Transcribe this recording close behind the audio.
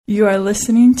You are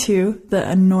listening to the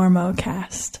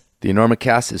EnormoCast. The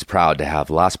EnormoCast is proud to have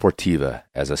La Sportiva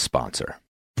as a sponsor.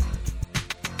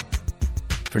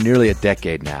 For nearly a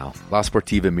decade now, La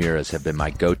Sportiva Miras have been my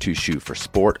go-to shoe for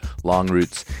sport, long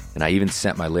routes, and I even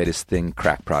sent my latest thin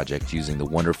crack project using the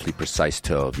wonderfully precise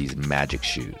toe of these magic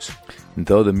shoes. And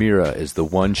though the Mira is the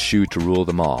one shoe to rule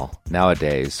them all,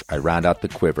 nowadays I round out the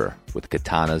quiver with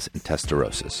katanas and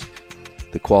testarossas.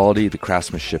 The quality, the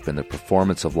craftsmanship, and the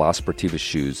performance of La Sportiva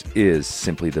shoes is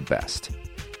simply the best.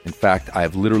 In fact, I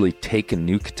have literally taken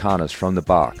new katanas from the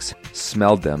box,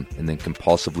 smelled them, and then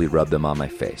compulsively rubbed them on my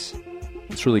face.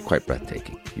 It's really quite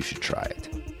breathtaking. You should try it.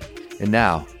 And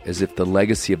now, as if the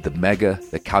legacy of the Mega,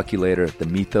 the Calculator, the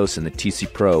Mythos, and the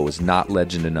TC Pro was not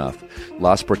legend enough,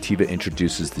 La Sportiva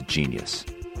introduces the Genius,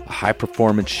 a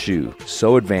high-performance shoe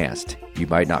so advanced you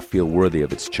might not feel worthy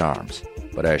of its charms.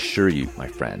 But I assure you, my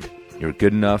friend, you're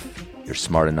good enough, you're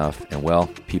smart enough, and well,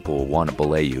 people will want to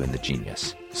belay you in the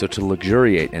Genius. So to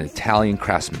luxuriate in Italian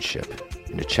craftsmanship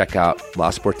and to check out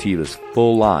La Sportiva's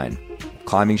full line of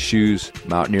climbing shoes,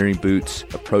 mountaineering boots,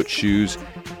 approach shoes,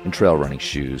 and trail running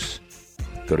shoes,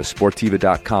 go to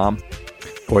sportiva.com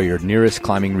or your nearest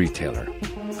climbing retailer.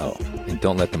 Oh, and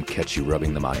don't let them catch you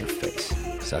rubbing them on your face,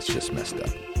 because that's just messed up.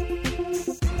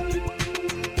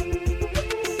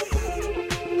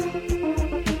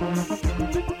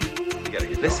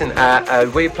 Listen, where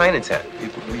are you playing in town?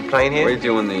 Are you playing here? We're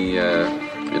doing the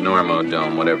Enormo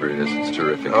Dome, whatever it is. It's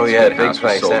terrific. Oh, it's yeah, a big house.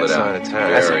 place, sold that it out. side of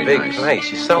town. That's a big nice.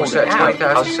 place. You sold What's it that, out.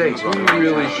 20,000 seats? You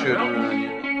really should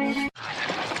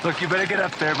Look, you better get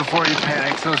up there before you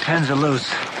panic. Those pens are loose.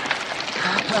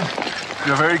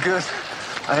 You're very good.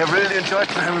 I have really enjoyed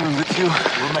climbing with you.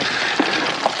 We'll make it.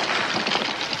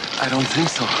 I don't think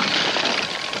so.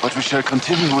 But we shall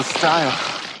continue with style.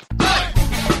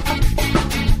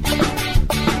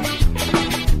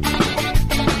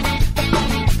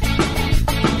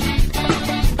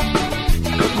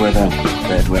 Good weather,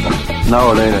 bad weather. Now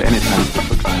or later, anytime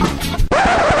for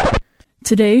climbing.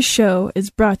 Today's show is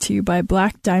brought to you by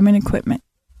Black Diamond Equipment,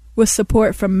 with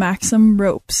support from Maxim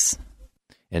Ropes.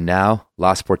 And now,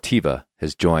 La Sportiva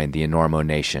has joined the Enormo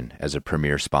Nation as a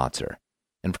premier sponsor.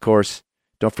 And of course,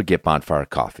 don't forget Bonfire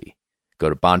Coffee.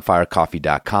 Go to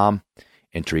bonfirecoffee.com,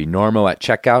 enter Enormo at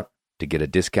checkout to get a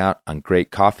discount on great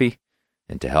coffee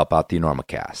and to help out the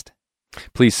EnormoCast.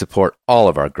 Please support all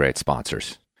of our great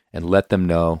sponsors and let them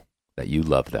know that you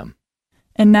love them.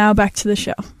 And now back to the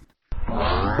show.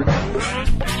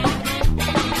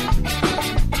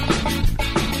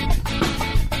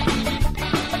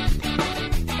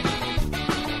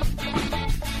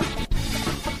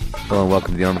 Hello and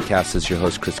welcome to the EnormoCast. This is your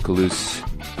host, Chris Kalous.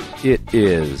 It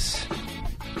is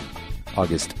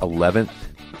August 11th,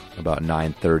 about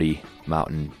 9:30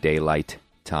 Mountain Daylight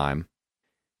Time.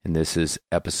 And this is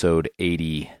episode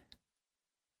 80.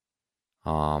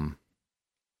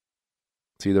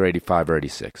 It's either 85 or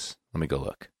 86. Let me go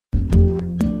look.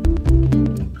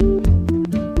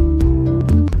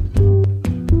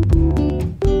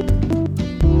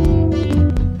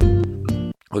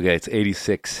 Okay, it's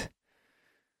 86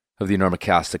 of the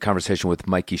EnormoCast, a conversation with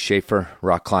Mikey Schaefer,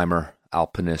 rock climber,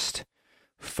 alpinist,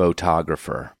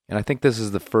 photographer. And I think this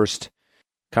is the first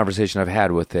conversation I've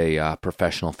had with a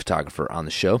professional photographer on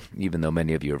the show, even though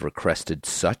many of you have requested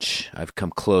such. I've come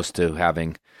close to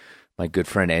having my good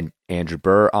friend Andrew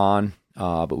Burr on,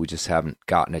 but we just haven't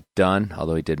gotten it done,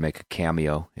 although he did make a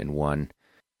cameo in one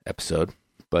episode.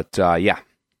 But yeah,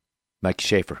 Mikey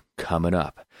Schaefer coming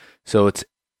up. So it's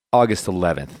August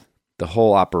 11th. The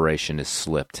whole operation is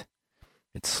slipped.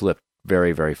 It slipped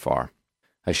very, very far.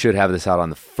 I should have this out on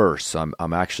the 1st, so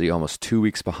I'm actually almost 2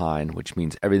 weeks behind, which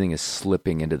means everything is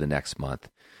slipping into the next month,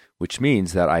 which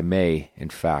means that I may, in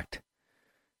fact,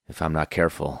 if I'm not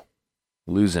careful,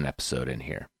 lose an episode in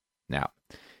here. Now,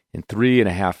 in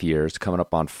 3.5 years, coming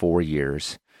up on 4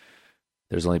 years,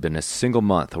 there's only been a single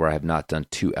month where I have not done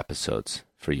 2 episodes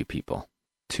for you people.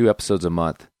 2 episodes a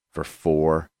month for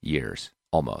 4 years,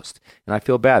 almost. And I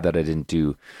feel bad that I didn't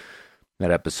do that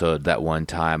episode that one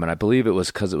time, and I believe it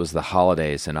was because it was the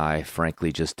holidays, and I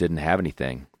frankly just didn't have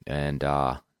anything, and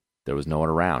there was no one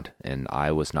around, and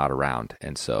I was not around,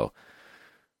 and so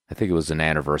I think it was an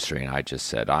anniversary, and I just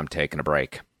said, I'm taking a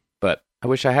break. But I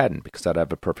wish I hadn't, because I'd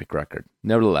have a perfect record.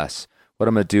 Nevertheless, what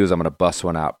I'm going to do is I'm going to bust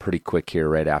one out pretty quick here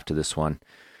right after this one,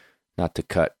 not to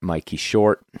cut Mikey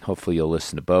short. Hopefully you'll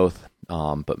listen to both,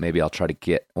 but maybe I'll try to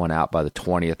get one out by the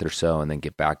 20th or so, and then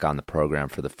get back on the program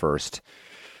for the 1st.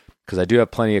 Because I do have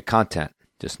plenty of content,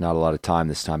 just not a lot of time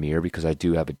this time of year because I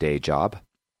do have a day job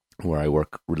where I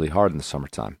work really hard in the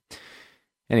summertime.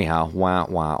 Anyhow, wah,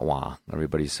 wah, wah.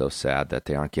 Everybody's so sad that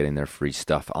they aren't getting their free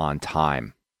stuff on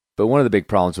time. But one of the big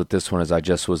problems with this one is I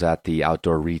just was at the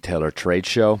Outdoor Retailer Trade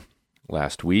Show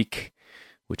last week,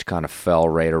 which kind of fell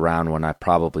right around when I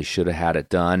probably should have had it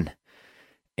done.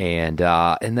 And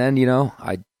then,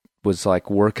 I was like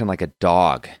working like a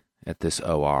dog at this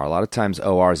OR. A lot of times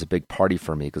OR is a big party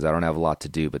for me because I don't have a lot to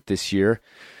do. But this year,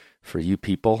 for you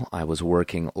people, I was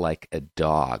working like a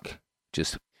dog,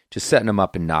 just setting them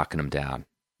up and knocking them down.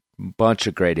 Bunch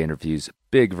of great interviews,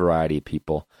 big variety of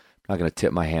people. I'm not going to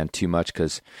tip my hand too much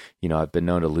because, I've been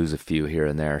known to lose a few here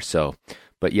and there. So,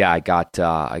 but yeah, I got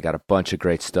a bunch of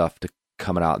great stuff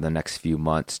coming out in the next few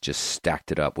months. Just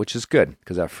stacked it up, which is good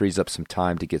because that frees up some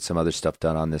time to get some other stuff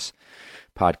done on this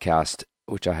podcast,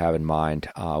 which I have in mind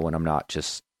when I'm not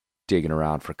just digging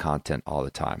around for content all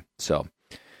the time. So,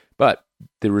 but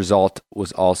the result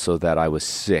was also that I was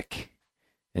sick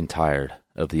and tired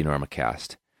of the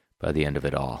Enormocast by the end of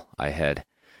it all. I had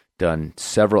done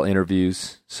several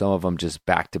interviews, some of them just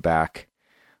back to back.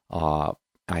 I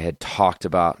had talked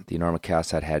about the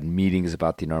Enormocast. I'd had meetings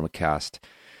about the Enormocast.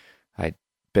 I'd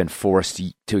been forced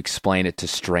to explain it to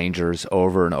strangers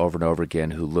over and over and over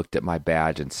again who looked at my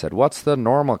badge and said, "What's the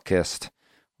Enormocast?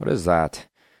 What is that?"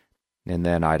 And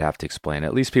then I'd have to explain it.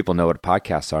 At least people know what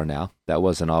podcasts are now. That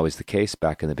wasn't always the case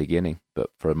back in the beginning,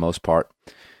 but for the most part,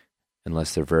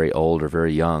 unless they're very old or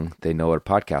very young, they know what a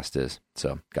podcast is.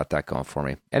 So got that going for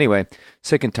me. Anyway,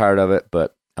 sick and tired of it,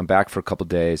 but I'm back for a couple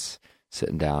days,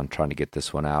 sitting down, trying to get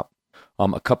this one out.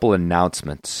 A couple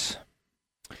announcements.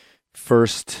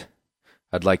 First,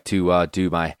 I'd like to do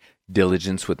my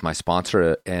diligence with my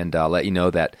sponsor and let you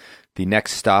know that the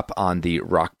next stop on the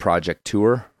Rock Project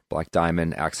Tour, Black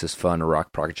Diamond Access Fund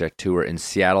Rock Project Tour in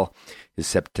Seattle, is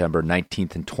September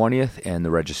 19th and 20th, and the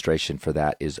registration for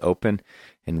that is open.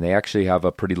 And they actually have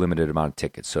a pretty limited amount of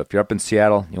tickets. So if you're up in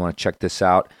Seattle, you want to check this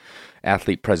out.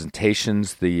 Athlete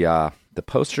presentations. The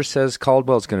poster says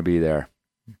Caldwell's going to be there.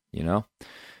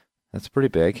 That's pretty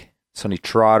big. Sonny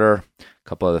Trotter, a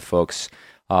couple other folks.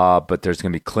 But there's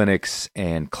going to be clinics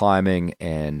and climbing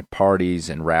and parties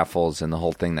and raffles and the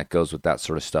whole thing that goes with that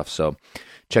sort of stuff. So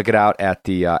check it out at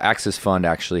the Access Fund.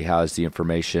 Actually has the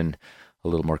information a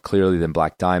little more clearly than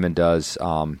Black Diamond does.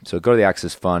 So go to the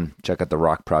Access Fund, check out the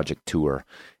Rock Project Tour,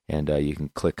 and you can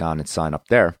click on and sign up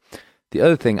there. The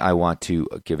other thing I want to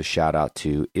give a shout out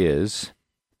to is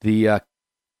the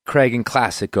Cragen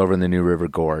Classic over in the New River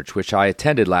Gorge, which I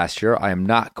attended last year. I am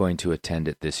not going to attend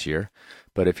it this year.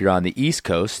 But if you're on the East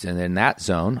Coast and in that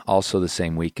zone, also the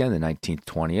same weekend, the 19th,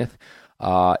 20th,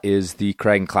 is the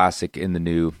Cragen Classic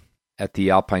at the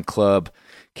Alpine Club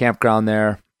campground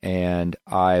there. And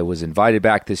I was invited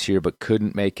back this year, but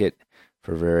couldn't make it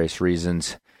for various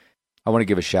reasons. I want to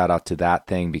give a shout out to that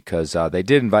thing because they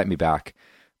did invite me back,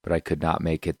 but I could not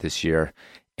make it this year.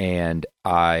 And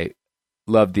I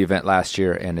loved the event last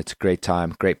year, and it's a great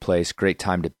time, great place, great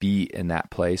time to be in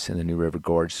that place in the New River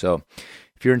Gorge. So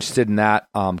if you're interested in that,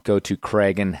 go to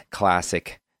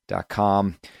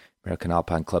cragenclassic.com. American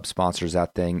Alpine Club sponsors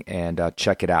that thing, and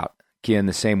check it out. Again,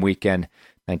 the same weekend,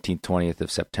 19th, 20th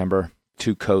of September.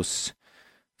 Two coasts,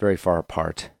 very far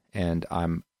apart, and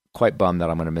I'm quite bummed that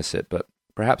I'm going to miss it, but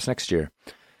perhaps next year.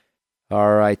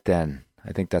 All right, then.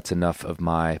 I think that's enough of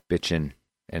my bitching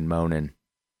and moaning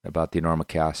about the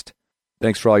Enormocast.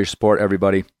 Thanks for all your support,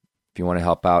 everybody. If you want to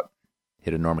help out,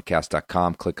 hit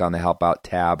enormocast.com, click on the Help Out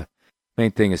tab.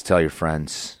 Main thing is tell your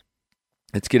friends.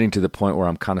 It's getting to the point where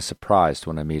I'm kind of surprised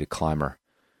when I meet a climber,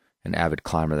 an avid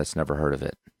climber that's never heard of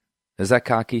it. Is that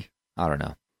cocky? I don't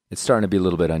know. It's starting to be a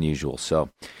little bit unusual. So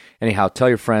anyhow, tell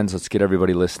your friends. Let's get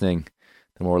everybody listening.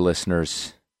 The more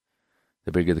listeners,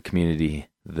 the bigger the community,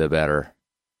 the better,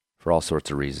 for all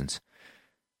sorts of reasons.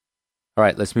 All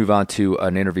right, let's move on to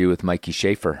an interview with Mikey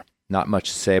Schaefer. Not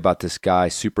much to say about this guy.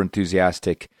 Super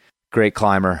enthusiastic, great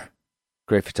climber,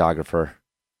 great photographer,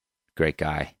 great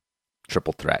guy,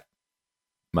 triple threat.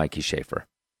 Mikey Schaefer.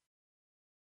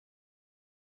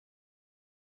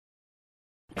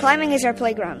 Climbing is our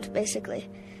playground, basically.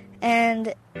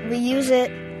 And we use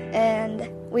it, and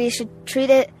we should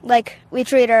treat it like we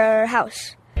treat our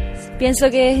house. Pienso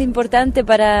que es importante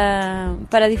para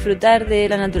disfrutar de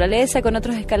la naturaleza con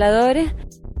otros escaladores.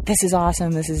 This is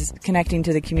awesome. This is connecting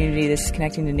to the community. This is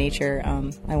connecting to nature.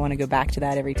 I want to go back to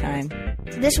that every time.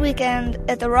 This weekend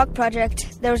at the Rock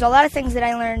Project, there was a lot of things that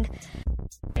I learned.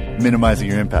 Minimizing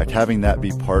your impact, having that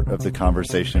be part of the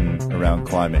conversation around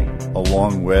climbing,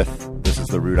 along with this is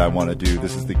the route I want to do,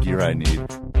 this is the gear I need.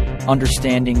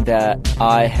 Understanding that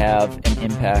I have an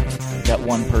impact, that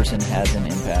one person has an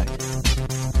impact.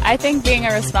 I think being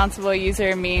a responsible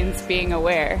user means being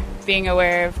aware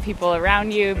of people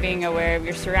around you, being aware of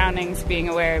your surroundings, being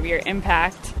aware of your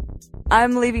impact.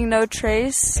 I'm leaving no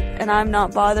trace, and I'm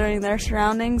not bothering their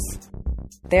surroundings.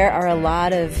 There are a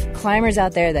lot of climbers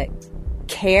out there that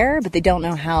care, but they don't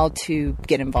know how to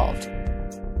get involved.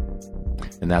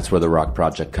 And that's where the Rock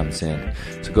Project comes in.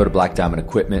 So go to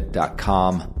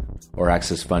blackdiamondequipment.com or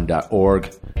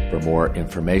accessfund.org for more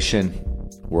information.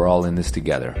 We're all in this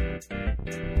together.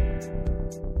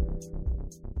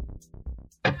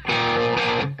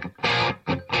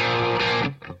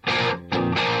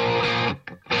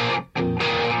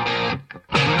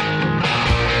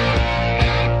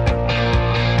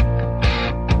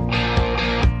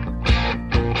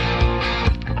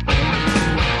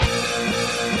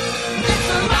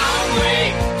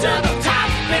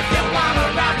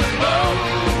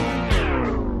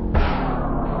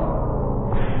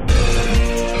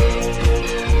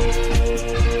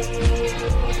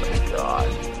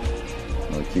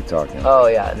 Talking. Oh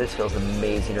yeah, this feels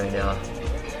amazing right now.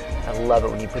 I love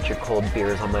it when you put your cold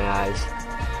beers on my eyes.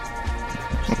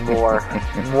 Just more.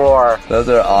 Those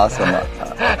are awesome.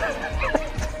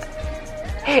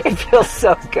 It feels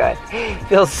so good. It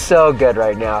feels so good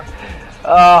right now.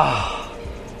 Oh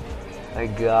my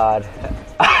God.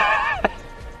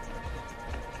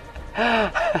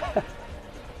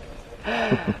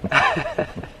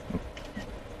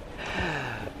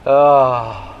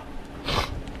 Oh.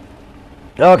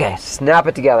 Okay, snap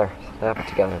it together.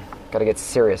 Gotta get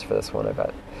serious for this one, I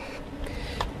bet.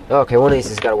 Okay, one of these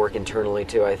has got to work internally,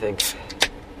 too, I think.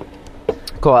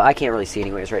 Cool, I can't really see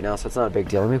anyways right now, so it's not a big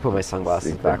deal. Let me put my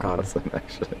sunglasses back on.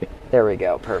 Actually. There we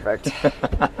go, perfect.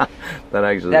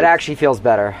 That actually feels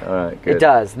better. All right, good. It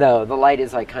does. No, the light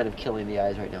is like kind of killing the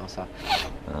eyes right now, so.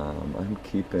 I'm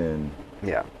keeping...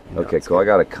 Yeah. Okay, cool.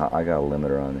 Good. I got a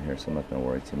limiter on here, so I'm not going to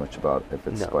worry too much about if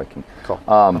it's spiking. Cool.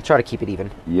 I'll try to keep it even.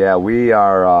 Yeah, we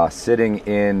are sitting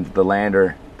in the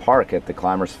Lander Park at the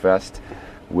Climbers Fest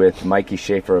with Mikey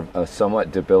Schaefer, a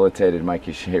somewhat debilitated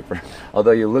Mikey Schaefer.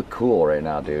 Although you look cool right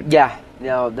now, dude. Yeah.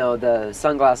 No, the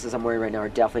sunglasses I'm wearing right now are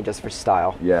definitely just for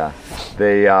style. Yeah.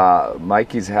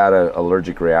 Mikey's had an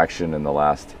allergic reaction in the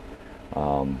last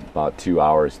about 2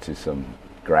 hours to some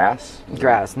grass,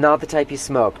 not the type you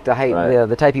smoke,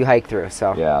 the type you hike through.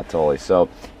 So yeah, totally. So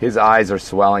his eyes are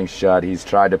swelling shut. He's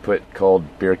tried to put cold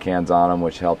beer cans on him,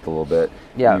 which helped a little bit.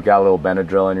 Yeah, you got a little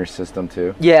Benadryl in your system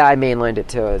too. Yeah, I mainlined it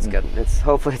too. It's good.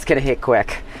 Hopefully it's gonna hit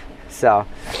quick. So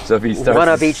if he starts one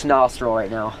up each nostril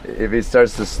right now. If he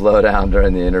starts to slow down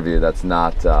during the interview, that's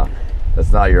not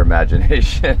your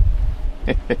imagination.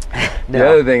 No. The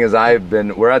other thing is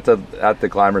we're at the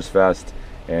Climbers Fest.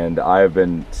 And I have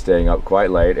been staying up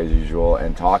quite late as usual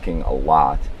and talking a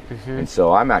lot. Mm-hmm. And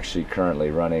so I'm actually currently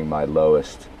running my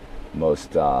most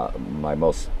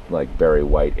like Barry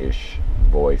White-ish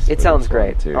voice. It sounds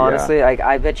great. Too. Honestly, yeah.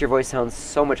 I bet your voice sounds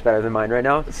so much better than mine right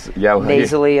now.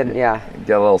 Nasally and yeah.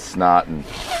 Get a little snot and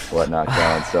whatnot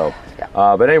going. So,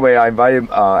 yeah. But anyway, I invited him.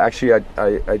 Actually,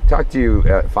 I talked to you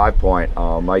at 5 Point.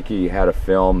 Mikey had a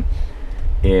film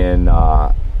in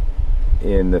the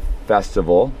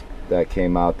festival that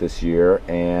came out this year,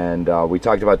 and we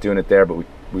talked about doing it there, but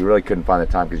we really couldn't find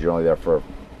the time because you're only there for, it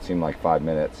seemed like 5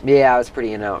 minutes. Yeah, it was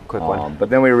pretty in and out, quick one. But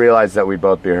then we realized that we'd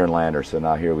both be here in Lander, so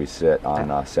now here we sit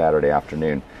on Saturday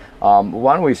afternoon.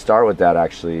 Why don't we start with that,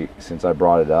 actually, since I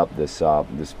brought it up, this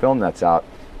film that's out.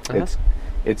 Uh-huh.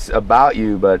 It's about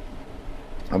you, but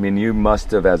I mean, you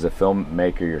must have, as a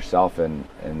filmmaker yourself, and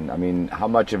I mean, how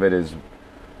much of it is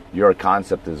your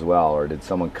concept as well, or did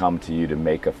someone come to you to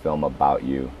make a film about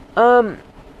you?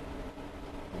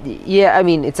 Yeah, I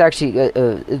mean, it's actually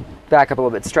back up a little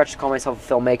bit. Stretch to call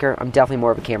myself a filmmaker. I'm definitely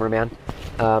more of a cameraman.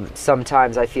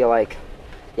 Sometimes I feel like,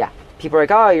 people are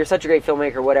like, "Oh, you're such a great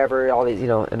filmmaker," whatever. All these,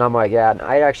 and I'm like, "Yeah,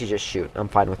 I actually just shoot. I'm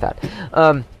fine with that."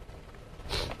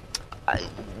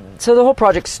 So the whole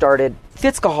project started.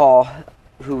 Fitzka Hall,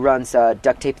 who runs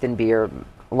Duct Tape Thin Beer,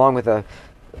 along with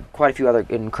quite a few other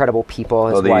incredible people.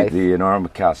 His wife. The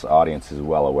Enormocast audience is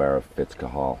well aware of Fitzka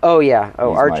Hall. Oh yeah,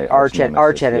 arch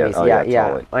enemies. Yeah,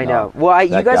 totally. I know. Well,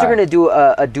 you guys are going to do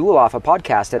a duel off, a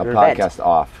podcast at an event. A podcast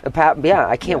off.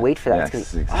 I can't wait for that. It's going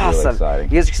to be awesome. Really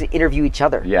exciting. You guys are going to interview each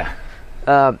other. Yeah.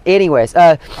 Anyways,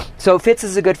 so Fitz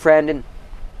is a good friend, and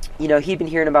he'd been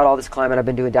hearing about all this climbing I've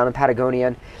been doing down in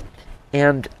Patagonia,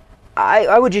 and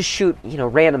I would just shoot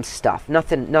random stuff,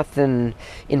 nothing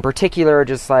in particular,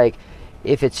 just like.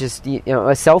 If it's just a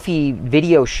selfie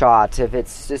video shot, if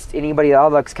it's just anybody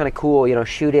that looks kind of cool,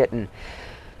 shoot it. And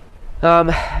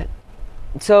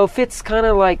so Fitz kind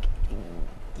of like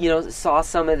saw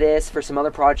some of this for some other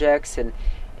projects, and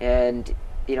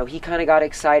he kind of got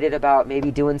excited about maybe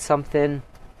doing something.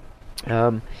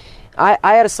 I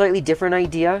had a slightly different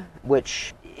idea,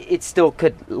 which it still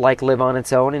could like live on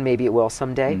its own, and maybe it will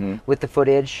someday with the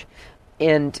footage.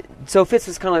 And so Fitz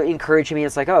was kind of encouraging me.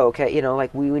 It's like, oh, okay, you know,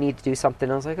 like we need to do something.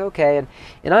 I was like, okay, and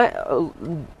I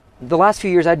the last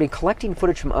few years I'd been collecting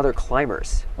footage from other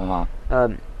climbers,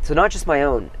 so not just my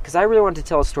own, because I really wanted to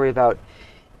tell a story about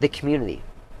the community.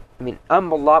 I mean,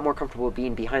 I'm a lot more comfortable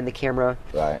being behind the camera,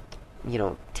 right? You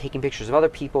know, taking pictures of other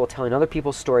people, telling other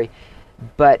people's story,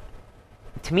 but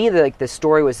to me, the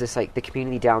story was this, like, the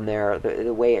community down there,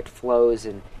 the way it flows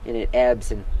and it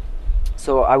ebbs, and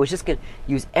so I was just going to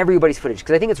use everybody's footage,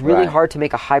 because I think it's really hard to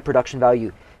make a high production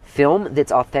value film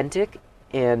that's authentic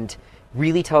and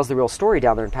really tells the real story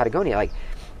down there in Patagonia. Like,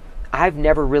 I've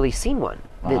never really seen one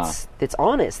that's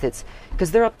honest. That's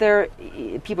because they're up there,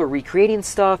 people are recreating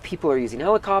stuff, people are using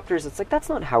helicopters. It's like, that's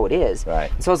not how it is.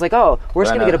 Right. So I was like, oh, we're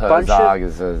just going to get a bunch of...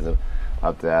 is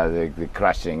up there, the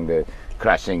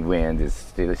crashing wind is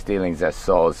stealing their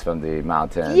souls from the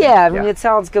mountain. Yeah, I mean, it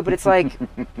sounds good, but it's like...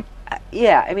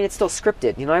 yeah, I mean, it's still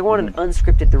scripted. You know, I want an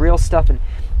unscripted, the real stuff. And,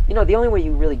 you know, the only way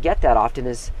you really get that often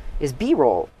is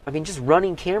B-roll. I mean, just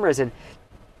running cameras. And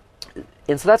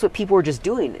so that's what people were just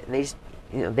doing. And they just...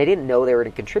 You know, they didn't know they were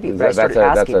going to contribute. But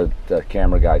that's a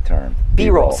camera guy term.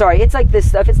 B-roll. Sorry, it's like this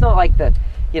stuff. It's not like the,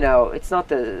 you know, it's not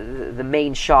the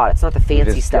main shot. It's not the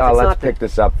fancy stuff. Let's pick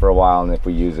this up for a while, and if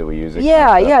we use it, we use it.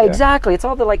 Yeah, exactly. It's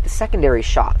all the secondary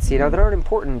shots, you know, that aren't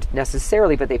important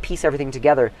necessarily, but they piece everything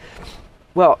together.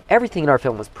 Well, everything in our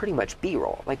film was pretty much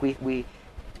B-roll. Like we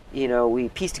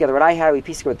pieced together what I had, we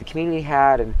pieced together what the community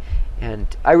had, and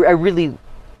I really.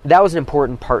 That was an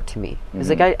important part to me. It's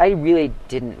like I really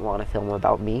didn't want to film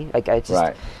about me. Like I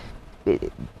just,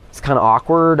 it's kind of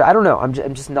awkward. I don't know. I'm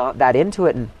just not that into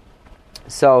it. And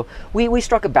so we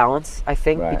struck a balance, I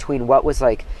think, between what was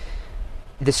like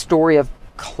the story of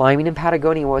climbing in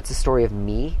Patagonia and what's the story of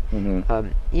me.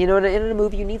 You know, in a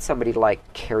movie, you need somebody to like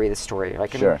carry the story.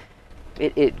 Like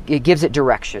it gives it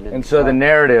direction. And so the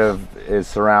narrative is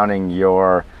surrounding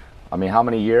your. I mean, how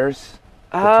many years?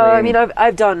 I mean,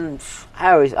 I've done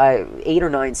 8 or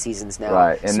 9 seasons now.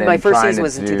 Right, and so my first season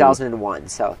was in 2001.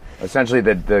 So essentially,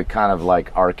 the kind of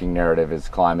like arcing narrative is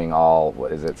climbing all.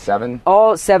 What is it? 7?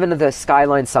 All 7 of the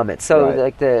skyline summits. So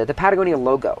like the Patagonia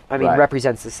logo, I mean,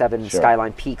 represents the 7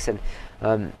 skyline peaks. And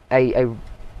I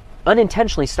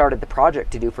unintentionally started the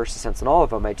project to do first ascents on all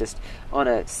of them. I just on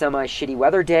a semi-shitty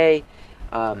weather day,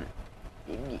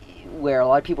 where a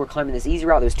lot of people were climbing this easy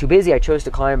route that was too busy. I chose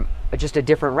to climb just a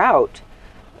different route.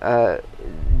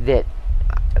 That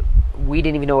we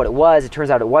didn't even know what it was. It turns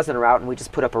out it wasn't a route, and we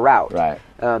just put up a route. Right.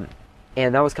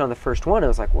 And that was kind of the first one. I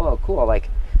was like, whoa, cool.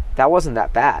 Like, that wasn't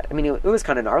that bad. I mean, it was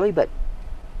kind of gnarly, but...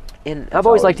 And I've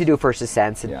always liked to do first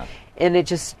ascents. And it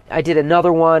just... I did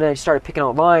another one, and I started picking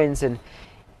out lines, and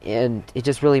it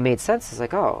just really made sense. It's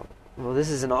like, oh, well,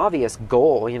 this is an obvious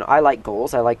goal. You know, I like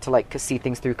goals. I like to, see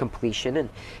things through completion. And,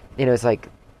 you know, it's like...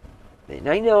 And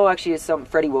I know, actually,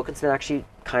 Freddie Wilkinson actually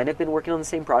kind of been working on the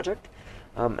same project.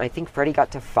 I think Freddie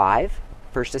got to 5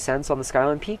 first ascents on the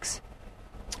Skyline Peaks,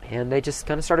 and they just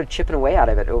kind of started chipping away at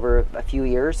it over a few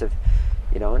years of,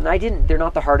 you know. And they're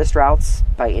not the hardest routes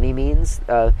by any means.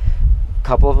 A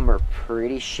couple of them are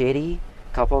pretty shitty.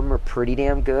 A couple of them are pretty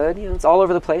damn good. You know, it's all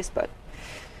over the place. But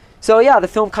so yeah, the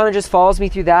film kind of just follows me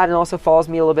through that, and also follows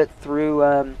me a little bit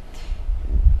through,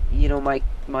 you know, my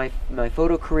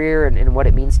photo career and what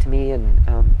it means to me,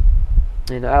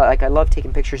 and I love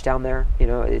taking pictures down there. You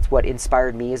know, it's what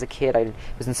inspired me as a kid. I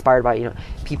was inspired by, you know,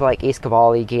 people like Ace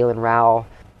Cavalli, Galen Rowell,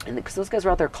 and because those guys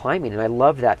were out there climbing, and I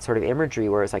love that sort of imagery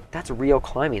where it's like, that's real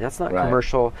climbing. That's not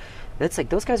commercial. That's like,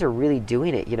 those guys are really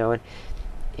doing it, you know,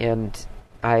 and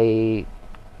I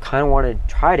kind of want to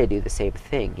try to do the same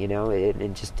thing, you know,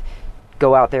 and just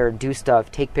go out there and do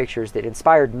stuff, take pictures that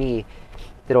inspired me,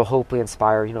 that'll hopefully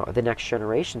inspire, you know, the next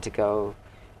generation to go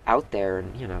out there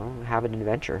and, you know, have an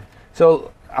adventure.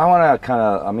 So I want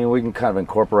to we can kind of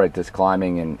incorporate this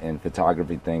climbing and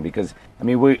photography thing, because, I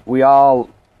mean, we all,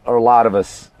 or a lot of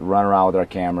us, run around with our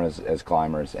cameras as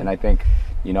climbers. And I think,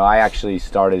 you know, I actually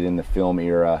started in the film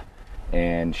era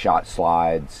and shot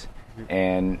slides.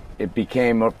 And it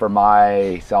became, for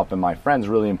myself and my friends,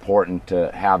 really important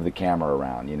to have the camera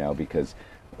around, you know, because,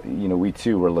 you know, we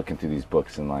too were looking through these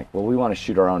books and like, well, we want to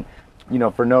shoot our own, you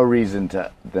know, for no reason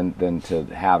than to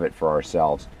have it for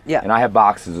ourselves. Yeah. And I have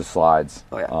boxes of slides.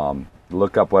 Oh, yeah.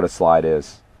 Look up what a slide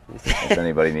is, if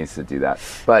anybody needs to do that.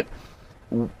 But,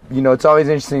 you know, it's always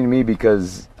interesting to me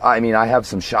because, I mean, I have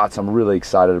some shots I'm really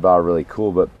excited about, really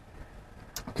cool. But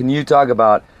can you talk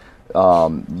about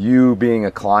you being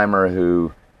a climber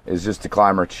who is just a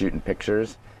climber shooting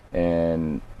pictures?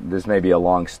 And this may be a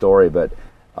long story, but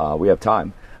we have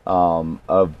time.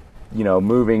 Of, you know,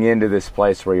 moving into this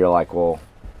place where you're like, well,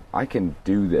 I can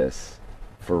do this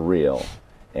for real,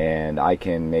 and I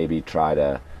can maybe try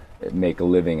to make a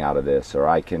living out of this, or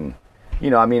I can,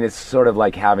 it's sort of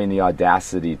like having the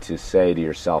audacity to say to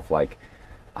yourself, like,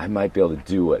 I might be able to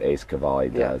do what Ace Cavalli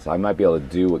does. I might be able to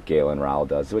do what Galen Rowell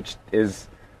does, which is,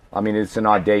 it's an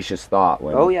audacious thought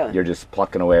when you're just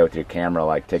plucking away with your camera,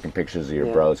 like taking pictures of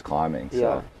your bros climbing.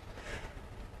 So.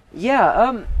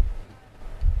 Yeah.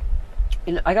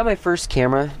 I got my first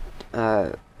camera.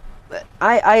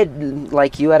 I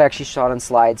like you, I'd actually shot on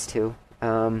slides too.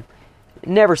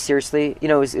 Never seriously,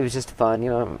 it was just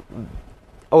fun.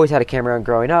 Always had a camera on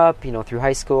growing up. Through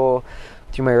high school,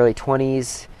 through my early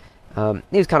 20s. It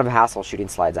was kind of a hassle shooting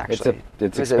slides. Actually,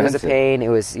 it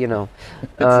was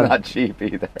it's not cheap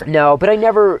either. No, but I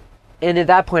never. And at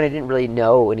that point, I didn't really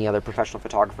know any other professional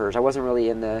photographers. I wasn't really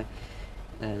in the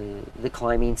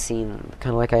climbing scene,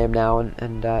 kind of like I am now,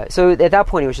 and so at that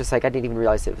point it was just like I didn't even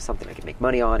realize it was something I could make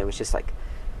money on. It was just like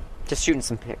just shooting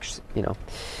some pics, And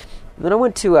then I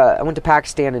went to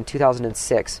Pakistan in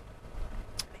 2006,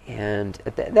 and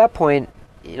at that point,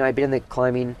 I'd been in the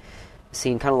climbing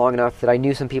scene kind of long enough that I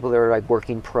knew some people that were like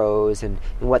working pros and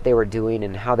what they were doing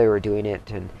and how they were doing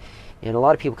it, and a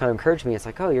lot of people kind of encouraged me. It's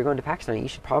like, oh, you're going to Pakistan, you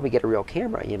should probably get a real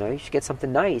camera, you should get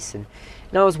something nice. And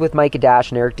I was with Mikey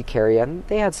and Eric DeCaria, and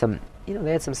they had some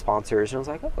sponsors, and I was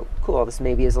like, oh, cool, this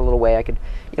maybe is a little way I could,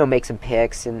 make some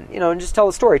pics and, and just tell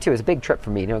the story too. It was a big trip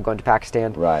for me, going to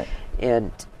Pakistan. Right.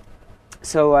 And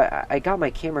so I got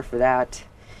my camera for that,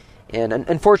 and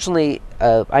unfortunately,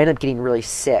 I ended up getting really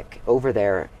sick over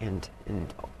there, and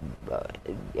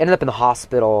ended up in the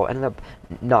hospital, ended up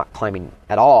not climbing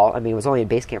at all. I was only in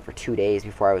base camp for 2 days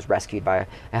before I was rescued by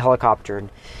a helicopter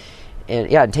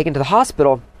and taken to the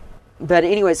hospital. But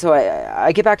anyway, so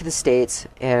I get back to the States,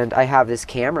 and I have this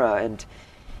camera, and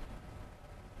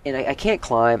I can't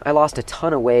climb. I lost a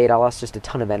ton of weight. I lost just a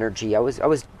ton of energy. I was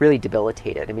really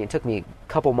debilitated. It took me a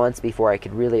couple months before I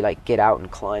could really get out and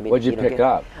climb. What'd you pick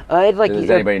up? Does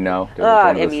anybody know?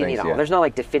 There's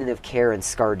not definitive care in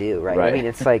Skardu, right?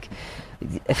 It's like,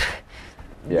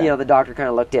 the doctor kind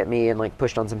of looked at me and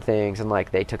pushed on some things, and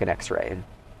they took an X-ray.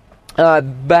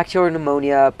 And bacterial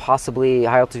pneumonia, possibly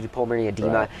high altitude pulmonary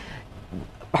edema. Right.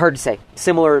 Hard to say.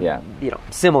 Similar.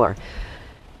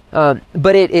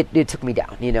 But it took me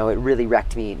down. It really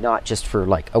wrecked me, not just for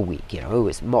a week. It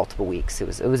was multiple weeks. It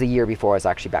was a year before I was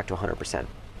actually back to 100%.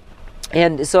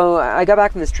 And so I got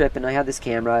back from this trip, and I had this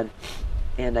camera,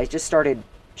 and I just started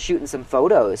shooting some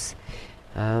photos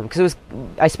because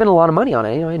I spent a lot of money on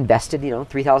it. I invested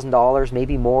 $3,000,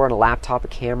 maybe more, on a laptop, a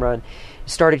camera, and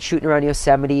started shooting around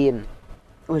Yosemite, and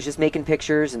I was just making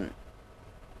pictures. And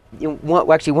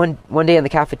one day in the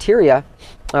cafeteria,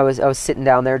 I was sitting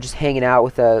down there just hanging out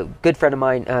with a good friend of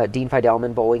mine, Dean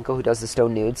Fidelman Bullwinkle, who does the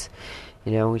Stone Nudes.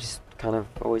 We just kind of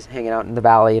always hanging out in the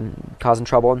valley and causing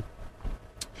trouble. And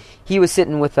he was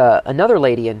sitting with another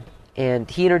lady,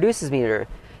 and he introduces me to her,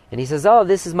 and he says, "Oh,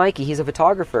 this is Mikey. He's a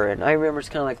photographer." And I remember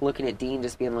just kind of looking at Dean,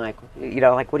 just being like,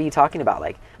 what are you talking about?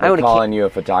 I want to calling you a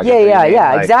photographer.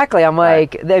 Yeah, exactly. I'm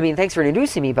like, thanks for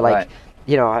introducing me, but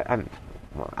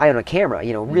I own a camera,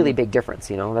 really big difference,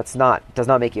 does not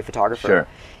make you a photographer. Sure.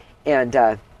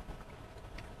 And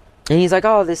he's like,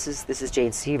 oh, this is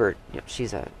Jane Sievert.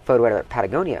 She's a photo editor at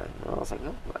Patagonia. And I was like,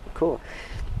 oh, cool.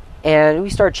 And we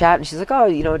started chatting. She's like, oh,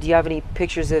 do you have any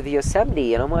pictures of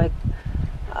Yosemite? And I'm like,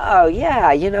 oh yeah,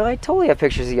 I totally have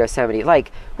pictures of Yosemite,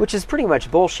 which is pretty much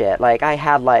bullshit. I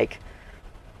had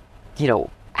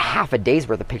half a day's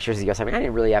worth of pictures of Yosemite. I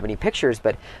didn't really have any pictures,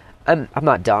 but I'm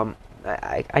not dumb.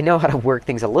 I know how to work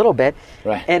things a little bit.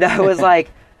 Right. And I was like,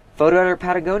 photo editor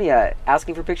Patagonia,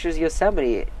 asking for pictures of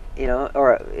Yosemite,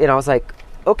 I was like,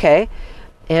 okay.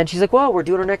 And she's like, well, we're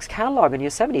doing our next catalog in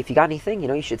Yosemite. If you got anything,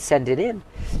 you should send it in.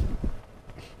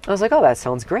 I was like, oh, that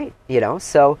sounds great,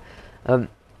 So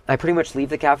I pretty much leave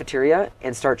the cafeteria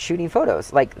and start shooting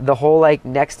photos. The whole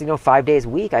next 5 days a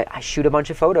week, I shoot a bunch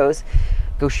of photos,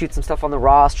 go shoot some stuff on the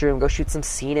rostrum, go shoot some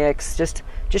scenics, just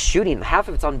shooting. Half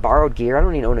of it's on borrowed gear. I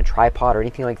don't even own a tripod or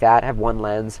anything like that. I have one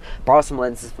lens, borrow some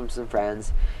lenses from some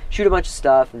friends, shoot a bunch of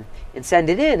stuff, and send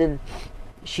it in. And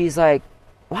she's like,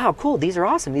 wow, cool, these are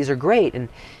awesome, these are great. And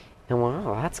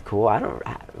wow, that's cool. I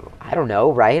don't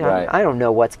know, right? I don't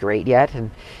know what's great yet.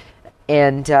 And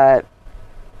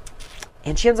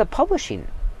she ends up publishing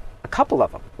a couple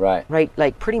of them. Right.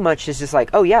 Pretty much is just like,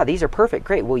 oh yeah, these are perfect,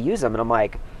 great, we'll use them. And I'm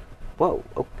like, whoa,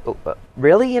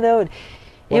 really? And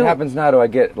what happens now? Do I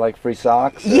get free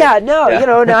socks? Yeah, no,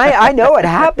 and I know what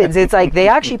happens. It's they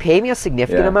actually pay me a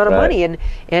significant amount of money,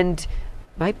 and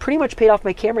I pretty much paid off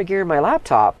my camera gear and my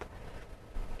laptop.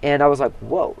 And I was like,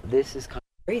 whoa, this is kind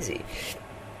of crazy.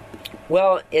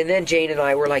 Well, and then Jane and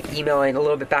I were like emailing a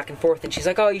little bit back and forth, and she's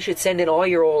like, "Oh, you should send in all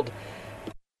your old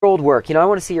work. You know, I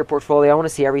want to see your portfolio. I want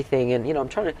to see everything." And I'm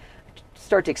trying to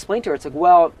start to explain to her. It's like,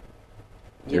 well,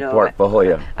 your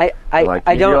portfolio. I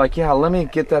don't. You're like, yeah, let me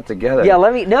get that together. Yeah,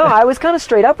 let me. No, I was kind of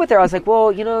straight up with her. I was like,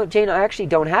 well, Jane, I actually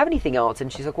don't have anything else.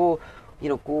 And she's like, well,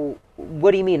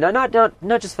 what do you mean? Not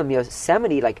just from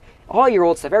Yosemite, like all your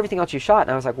old stuff, everything else you shot.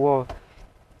 And I was like, well,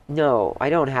 no, I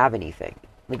don't have anything.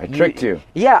 Like, I tricked you.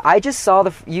 Yeah, you just saw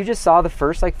the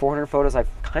first like 400 photos I've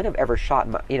kind of ever shot.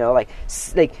 Like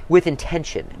with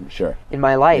intention. Sure. In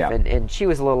my life, yeah. and she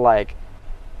was a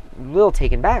little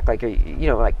taken back, like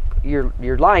like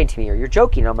you're lying to me or you're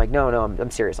joking. And I'm like, no,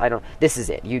 I'm serious. This is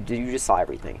it. You just saw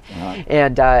everything. Uh-huh.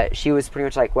 And she was pretty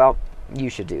much like, well, you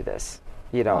should do this.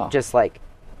 Just like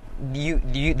you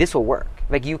this will work.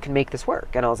 Like you can make this work.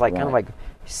 And I was like, kind of like,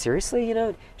 seriously,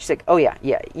 She's like, oh yeah,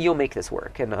 you'll make this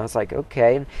work. And I was like,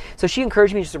 okay. And so she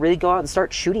encouraged me just to really go out and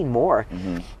start shooting more.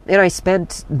 Mm-hmm. And I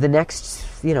spent the next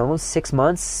 6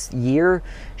 months, year,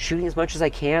 shooting as much as I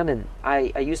can. And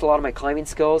I used a lot of my climbing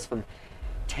skills from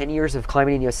 10 years of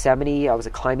climbing in Yosemite. I was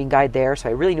a climbing guide there, so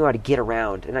I really knew how to get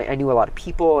around. And I knew a lot of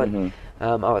people, and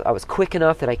I was quick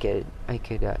enough that I could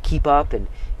keep up and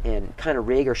kind of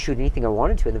rig or shoot anything I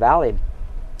wanted to in the valley.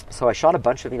 So I shot a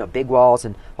bunch of big walls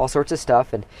and all sorts of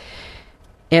stuff,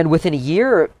 and within a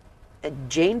year,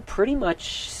 Jane pretty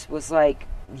much was like,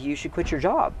 "You should quit your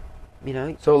job,"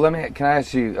 So can I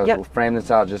ask you frame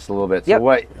this out just a little bit? So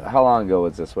how long ago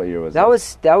was this? What year was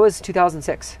this? That was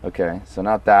 2006. Okay, so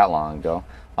not that long ago.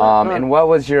 And what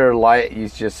was your life? You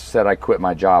just said I quit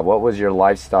my job. What was your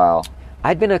lifestyle?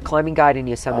 I'd been a climbing guide in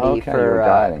Yosemite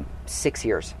for 6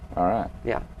 years. All right.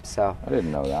 Yeah. So I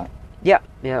didn't know that. Yeah.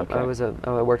 Okay.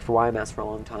 I worked for YMS for a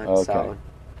long time. Okay. So,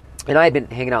 and I had been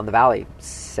hanging out in the valley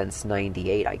since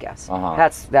 '98, I guess. Uh-huh.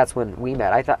 That's when we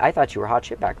met. I thought you were hot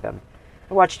shit back then.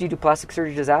 I watched you do Plastic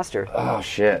Surgery Disaster. Oh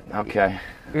shit. Okay.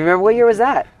 Remember what year was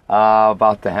that?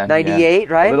 About then.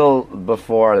 98, right? A little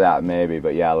before that, maybe,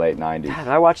 but yeah, late 90s. God,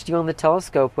 I watched you on the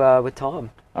telescope with Tom.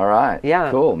 All right.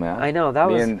 Yeah. Cool, man. I know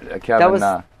Me and Kevin. That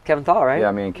was Kevin Thaw, right?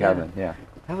 Yeah, me and Kevin. Yeah.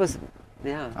 That was.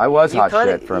 Yeah. I was hot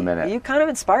shit for a minute. You kind of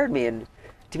inspired me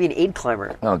to be an aid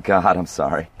climber. Oh God, I'm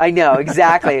sorry. I know,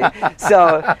 exactly.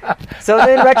 so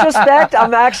in retrospect,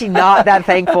 I'm actually not that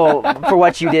thankful for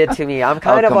what you did to me. I'm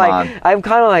kind of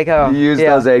like, oh. You use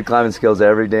those aid climbing skills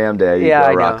every damn day. You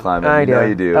go rock climbing. I know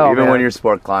you do. Oh, even when you're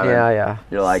sport climbing. Yeah.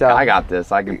 You're like, I got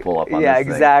this. I can pull up on this thing. Yeah,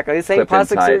 exactly. This ain't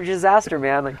Plastic Surgery Disaster,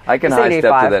 man. Like, I can high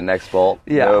step to that next bolt.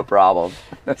 Yeah. No problem.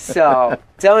 So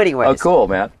anyways. Oh, cool,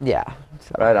 man. Yeah.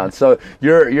 Right on. So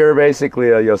you're basically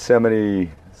a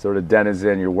Yosemite sort of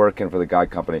denizen. You're working for the guide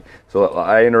company. So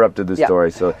I interrupted the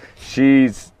story. So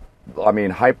she's,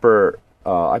 hyper.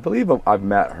 I believe I've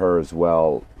met her as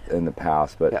well in the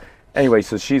past. But anyway,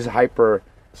 so she's hyper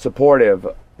supportive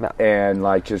and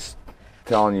like just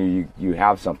telling you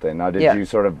have something. Now, did you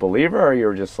sort of believe her, or you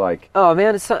were just like, oh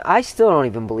man, I still don't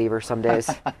even believe her some days.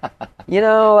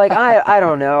 Like I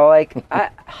don't know. Like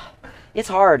it's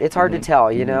hard. It's hard to tell.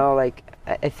 Like.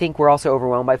 I think we're also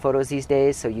overwhelmed by photos these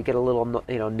days, so you get a little,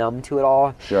 numb to it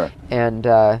all. Sure. And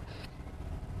I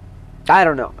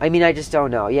don't know. I just don't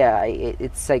know. Yeah,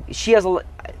 it's like she has a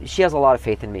lot of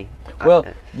faith in me. Well,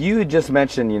 you just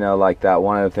mentioned, like that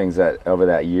one of the things that over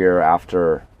that year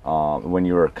after, when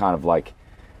you were kind of like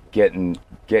getting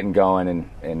going,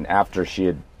 and after she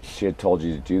had told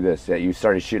you to do this, that you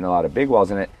started shooting a lot of big walls,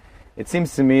 and it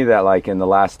seems to me that like in the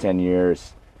last 10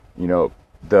 years,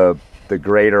 the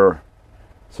greater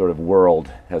sort of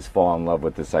world has fallen in love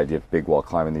with this idea of big wall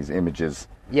climbing, these images.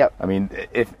 Yep.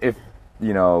 If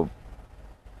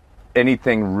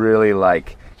anything really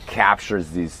like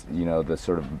captures these, the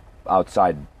sort of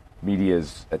outside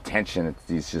media's attention, it's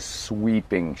these just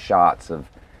sweeping shots of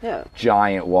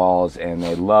giant walls, and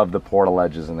they love the portal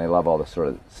edges, and they love all this sort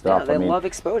of stuff. Yeah, they love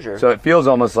exposure. So it feels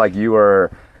almost like you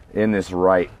were in this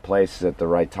right place at the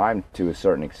right time to a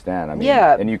certain extent.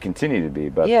 And you continue to be.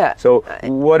 But so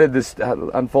what did this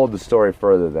unfold the story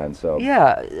further then? So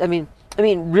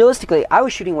realistically, I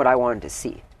was shooting what I wanted to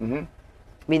see.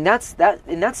 Mm-hmm.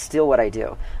 That's still what I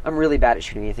do. I'm really bad at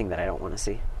shooting anything that I don't want to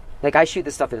see. Like I shoot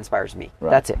the stuff that inspires me. Right.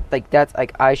 That's it. Like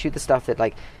I shoot the stuff that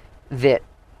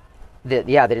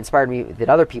that inspired me, that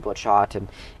other people had shot,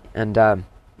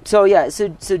 So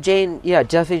Jane,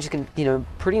 definitely just can,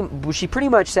 she pretty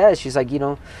much says, she's like,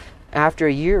 after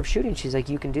a year of shooting, she's like,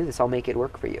 you can do this, I'll make it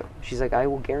work for you. She's like, I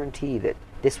will guarantee that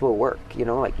this will work,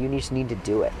 like you just need to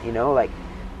do it, like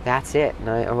that's it. And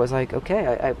I was like,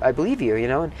 okay, I believe you,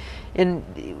 and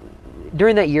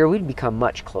during that year we'd become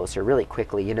much closer really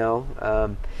quickly,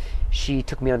 she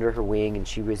took me under her wing, and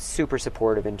she was super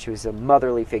supportive, and she was a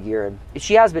motherly figure, and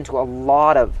she has been to a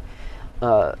lot of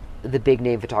the big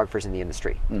name photographers in the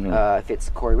industry. If it's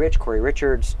Corey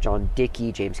Richards, John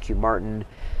Dickey, James Q. Martin,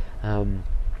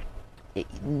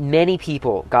 many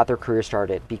people got their career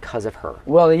started because of her.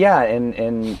 Well, yeah,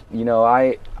 and you know,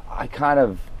 I kind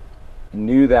of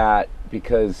knew that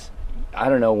because I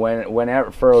don't know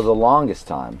whenever for the longest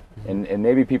time, and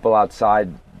maybe people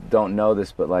outside don't know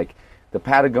this, but like the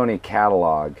Patagonia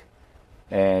catalog,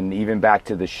 and even back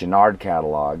to the Chenard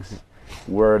catalogs,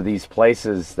 were these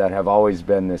places that have always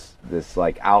been this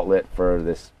like outlet for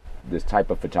this type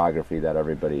of photography that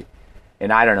everybody.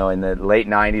 And I don't know, in the late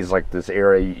 '90s, like this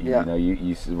era, you know,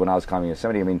 you when I was climbing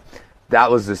Yosemite, I mean,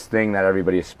 that was this thing that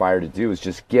everybody aspired to do, is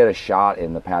just get a shot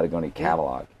in the Patagonia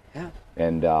catalog. Yeah.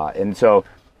 And so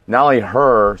not only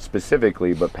her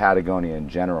specifically, but Patagonia in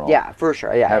general. Yeah, for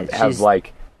sure. Yeah, have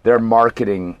like their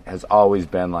marketing has always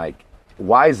been like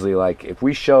wisely, like if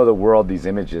we show the world these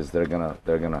images, they're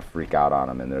gonna freak out on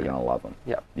them and they're gonna love them.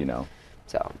 Yeah. You know.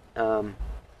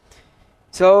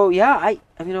 So yeah,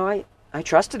 I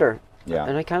trusted her. Yeah.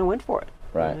 And I kind of went for it.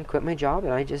 Right. And I quit my job,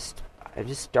 and I just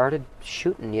started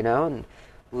shooting, you know, and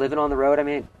living on the road. I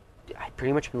mean, I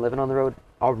pretty much been living on the road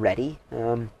already.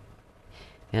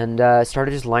 And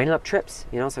started just lining up trips,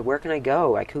 you know. So where can I go?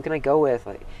 Like, who can I go with?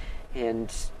 Like,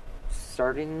 and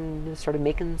started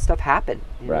making stuff happen,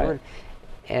 you know.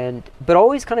 But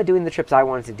always kind of doing the trips I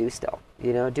wanted to do still,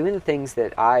 you know, doing the things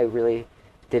that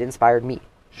that inspired me.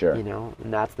 Sure. You know,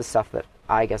 and that's the stuff that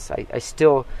I guess I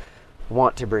still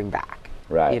want to bring back.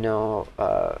 Right. You know,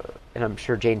 and I'm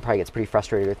sure Jane probably gets pretty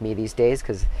frustrated with me these days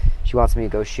because she wants me to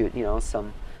go shoot, you know,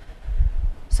 some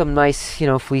nice, you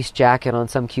know, fleece jacket on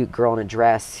some cute girl in a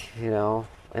dress, you know,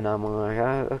 and I'm like,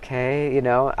 okay, you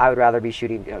know, I would rather be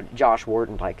shooting, you know, Josh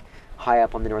Warden, like, high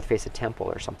up on the north face of Temple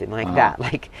or something like that.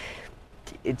 Like,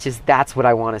 it's just, that's what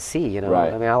I want to see, you know.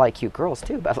 Right. I mean, I like cute girls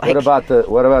too, but like,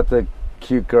 what about the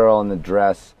cute girl in the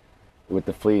dress with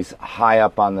the fleece high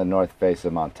up on the north face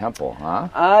of Mount Temple,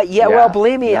 huh? Yeah, well,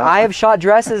 believe me, I have shot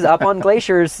dresses up on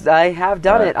glaciers. I have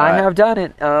done it. I have done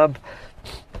it.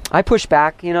 I push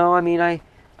back, you know. I mean, I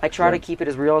try to keep it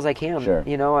as real as I can. Sure.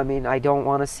 You know, I mean, I don't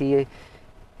want to see.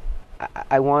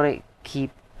 I want to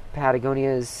keep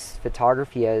Patagonia's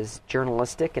photography as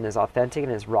journalistic and as authentic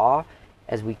and as raw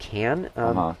as we can.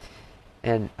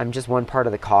 And I'm just one part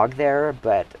of the cog there,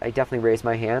 but I definitely raised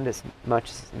my hand as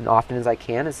much and often as I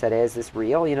can and said, hey, is this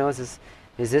real? You know, is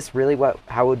this really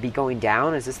how it would be going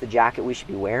down? Is this the jacket we should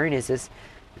be wearing? Is this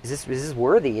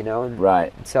worthy? You know, and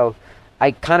right. So I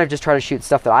kind of just try to shoot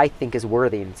stuff that I think is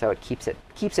worthy, and so it keeps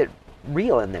it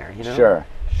real in there. You know.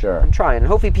 Sure. I'm trying, and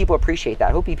hopefully people appreciate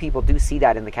that. Hopefully people do see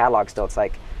that in the catalog. Still, it's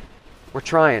like we're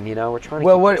trying. You know, we're trying to.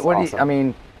 Well, keep what this do you? awesome. I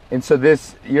mean, and so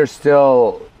this you're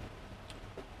still.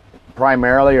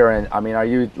 Primarily, are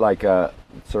you like a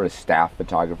sort of staff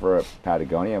photographer at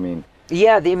Patagonia? I mean,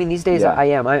 yeah. These days I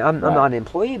am. I'm Right. not an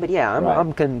employee, but yeah,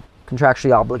 I'm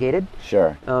contractually obligated.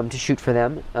 Sure. To shoot for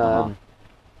them,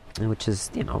 which is,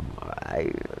 you know,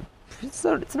 it's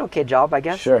an okay job, I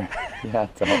guess. Sure. Yeah,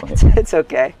 totally. it's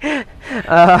okay.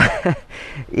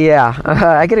 Yeah,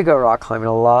 I get to go rock climbing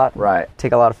a lot. Right.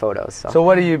 Take a lot of photos. So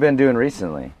what have you been doing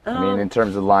recently? I mean, in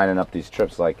terms of lining up these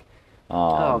trips, like.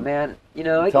 Oh man, you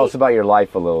know. Tell us about your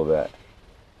life a little bit.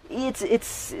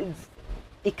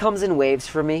 It comes in waves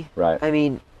for me. Right. I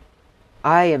mean,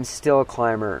 I am still a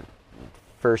climber,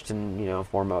 first and, you know,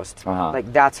 foremost.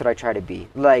 Like, that's what I try to be.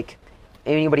 Like,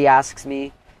 anybody asks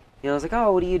me, you know, it's like,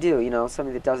 oh, what do you do? You know,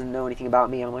 somebody that doesn't know anything about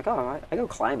me, I'm like, oh, I go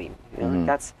climbing. You know,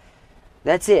 like,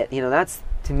 that's it. You know,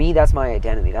 to me, that's my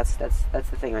identity. That's the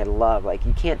thing I love. Like,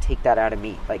 you can't take that out of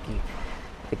me. Like,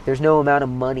 there's no amount of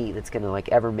money that's gonna like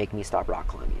ever make me stop rock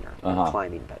climbing or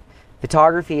climbing. But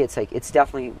photography, it's like it's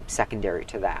definitely secondary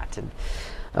to that.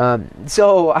 And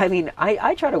so I mean,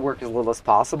 I try to work as little as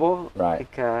possible. Right.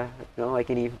 Like you know, like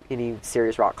any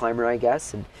serious rock climber, I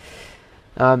guess.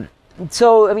 And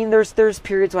so I mean, there's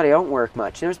periods when I don't work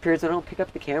much. There's periods when I don't pick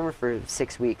up the camera for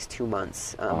 6 weeks, 2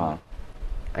 months.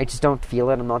 I just don't feel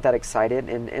it. I'm not that excited,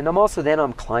 and I'm also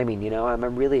I'm climbing. You know,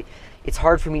 I'm really. It's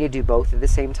hard for me to do both at the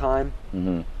same time.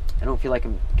 Mm-hmm. I don't feel like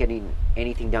I'm getting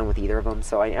anything done with either of them,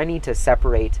 so I need to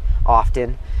separate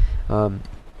often,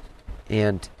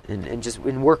 and just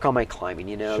work on my climbing.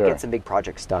 You know, get some big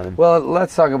projects done. Well,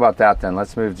 let's talk about that then.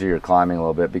 Let's move to your climbing a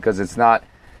little bit, because it's not.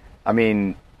 I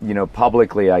mean, you know,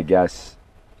 publicly, I guess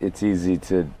it's easy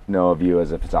to know of you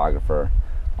as a photographer.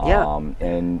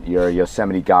 And you're a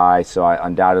Yosemite guy, so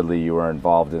undoubtedly you were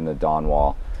involved in the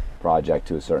Dawnwall project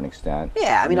to a certain extent.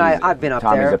 Yeah, I mean, I've been up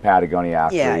there. Tommy's a Patagonia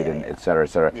athlete, and et cetera, et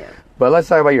cetera. Yeah. But let's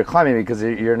talk about your climbing, because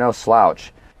you're no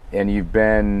slouch. you've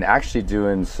been actually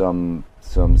doing some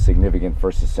significant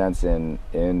first ascents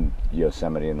in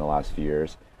Yosemite in the last few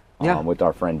years. With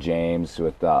our friend James,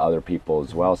 with other people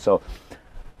as well. So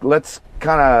let's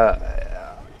kind of,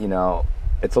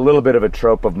 it's a little bit of a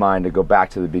trope of mine to go back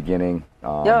to the beginning.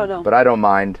 No. But I don't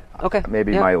mind. Okay.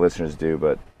 Maybe my listeners do,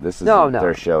 but this is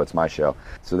their show. It's my show.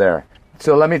 So there.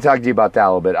 So let me talk to you about that a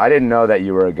little bit. I didn't know that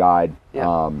you were a guide.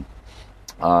 Yeah.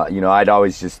 I'd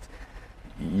always just,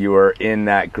 you were in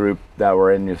that group that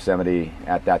were in Yosemite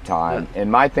at that time. Yeah.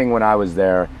 And my thing when I was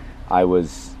there,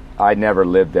 I never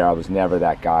lived there. I was never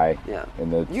that guy. Yeah.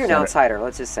 You're an outsider,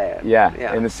 let's just say it.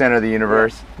 Yeah, in the center of the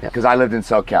universe. Because I lived in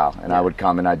SoCal, and I would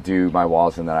come and I'd do my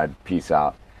walls, and then I'd peace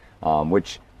out,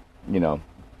 which,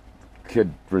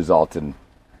 could result in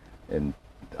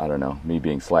I don't know, me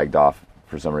being slagged off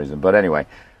for some reason. But anyway,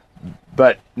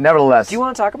 nevertheless. Do you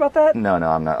want to talk about that? No,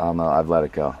 I'm not. I've let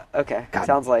it go. Okay, God,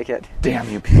 sounds like it. Damn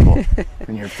you people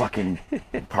in your fucking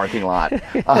parking lot.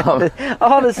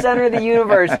 The center of the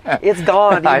universe. It's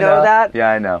gone. You know that? Yeah,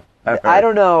 I know. I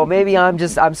don't know. Maybe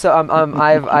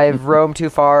I've roamed too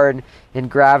far and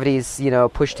gravity's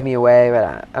pushed me away.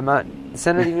 But I'm not. The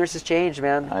center of the universe has changed,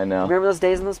 man. I know. Remember those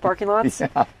days in those parking lots?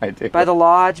 Yeah, I do. By the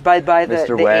lodge, by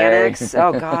the Way. annex.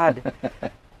 Oh God.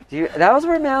 That was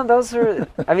where, man. Those were.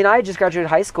 I mean, I just graduated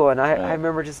high school, and I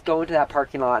remember just going to that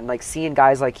parking lot and like seeing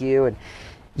guys like you and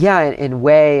and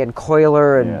Way and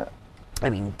Coiler and I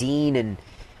mean Dean and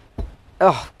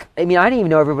I didn't even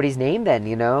know everybody's name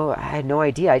then. I had no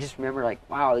idea. I just remember like,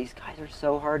 wow, these guys are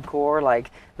so hardcore.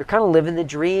 Like they're kind of living the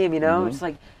dream. Just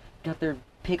like got their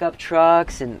pickup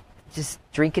trucks and just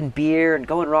drinking beer and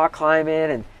going rock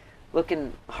climbing and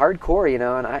looking hardcore,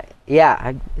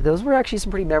 and those were actually some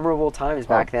pretty memorable times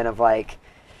back then of like...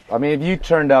 I mean, if you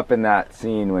turned up in that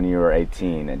scene when you were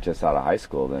 18 and just out of high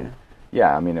school, then,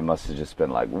 it must have just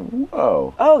been like,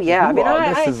 whoa. Oh, yeah.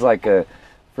 Whoa, this is like a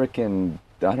freaking,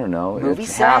 I don't know, movie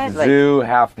it's set? half zoo,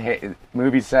 half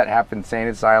movie set, half insane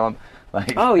asylum.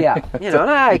 Like, oh, yeah. And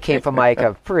I came from like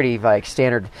a pretty like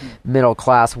standard middle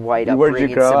class white upbringing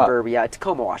in suburbia.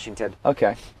 Tacoma, Washington.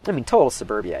 Okay. I mean, total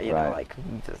suburbia, like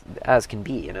as can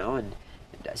be, and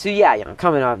so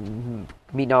coming up,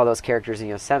 meeting all those characters in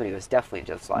Yosemite was definitely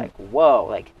just like, whoa,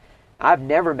 like I've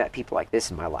never met people like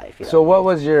this in my life. So what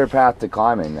was your path to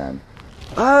climbing then?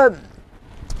 I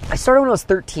started when I was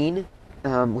 13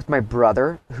 with my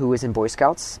brother, who was in Boy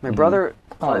Scouts. My brother...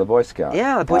 Oh, the Boy Scouts.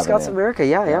 Yeah, the Boy Scouts of America.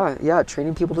 Yeah.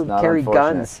 Training people to carry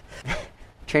guns.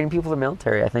 Training people in the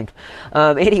military, I think.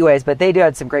 Anyways, but they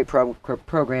had some great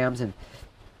programs. And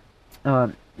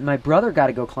my brother got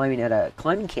to go climbing at a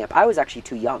climbing camp. I was actually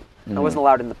too young. I wasn't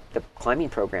allowed in the climbing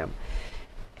program.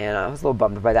 And I was a little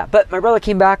bummed by that. But my brother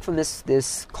came back from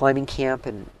this climbing camp,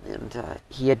 and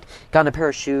he had gotten a pair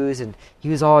of shoes, and he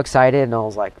was all excited. And I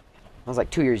was like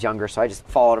 2 years younger, so I just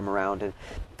followed him around. And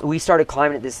we started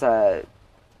climbing at this...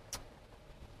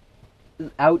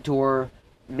 outdoor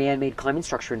man-made climbing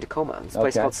structure in Tacoma. This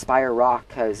place called Spire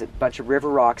Rock has a bunch of river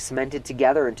rocks cemented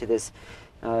together into this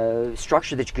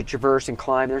structure that you could traverse and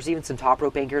climb. There's even some top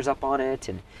rope anchors up on it,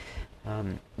 and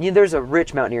there's a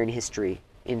rich mountaineering history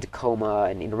in Tacoma,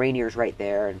 and Rainier's right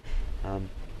there, and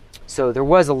so there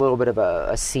was a little bit of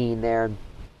a scene there. And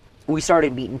we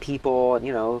started meeting people, and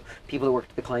people that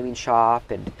worked at the climbing shop,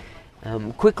 and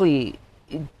quickly.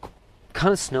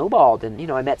 Kind of snowballed,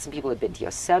 and I met some people that had been to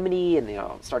Yosemite, and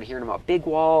started hearing about big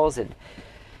walls, and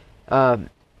I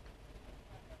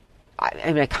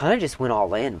kind of just went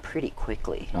all in pretty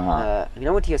quickly. I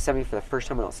went to Yosemite for the first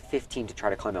time when I was 15 to try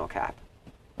to climb El Cap.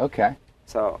 Okay.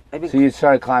 So you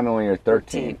started climbing when you were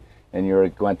 13, and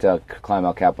you went to climb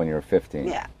El Cap when you were 15.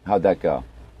 Yeah. How'd that go?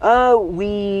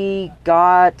 We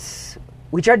tried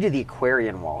to do the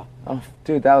Aquarian wall. Oh,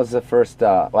 dude, that was the first.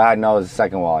 Well, I know it was the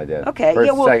second wall I did. Okay,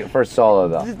 first solo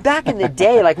though. Back in the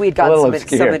day, like we had gotten it was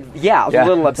a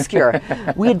little obscure.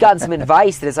 We had gotten some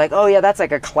advice that it's like, oh yeah, that's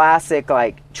like a classic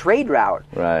like trade route.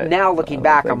 Right. Now looking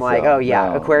back, I'm like, so. oh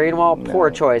yeah, Aquarian wall,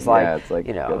 poor choice. Like, it's like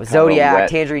Zodiac,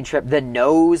 Tangerine Trip, the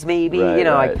nose maybe. Right,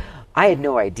 like I had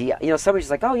no idea.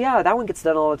 Somebody's like, oh yeah, that one gets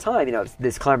done all the time.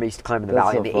 This climber used to climb in the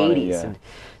valley in the 80s. And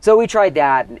so we tried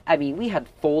that. I mean, we had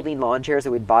folding lawn chairs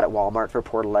that we'd bought at Walmart for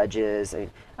portaledges.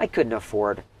 I couldn't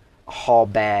afford a haul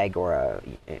bag or a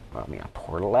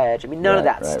portaledge. I mean, none of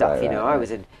that stuff.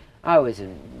 I was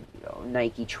in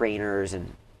Nike trainers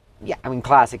and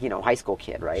classic, high school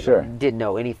kid, right? Sure. Didn't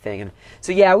know anything. And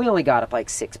so we only got up like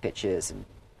 6 pitches and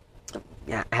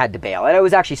had to bail. And it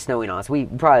was actually snowing on us. We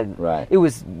probably it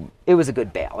was a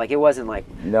good bail. Like it wasn't like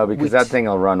because that thing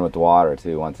will run with water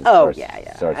too once it starts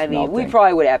I mean, we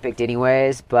probably would have epicked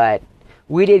anyways, but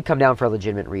we did come down for a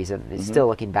legitimate reason. Still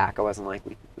looking back, I wasn't like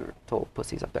we were total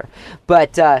pussies up there.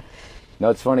 But no,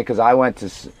 it's funny because I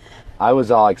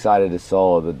was all excited to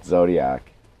solo the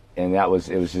Zodiac, and it was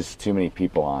just too many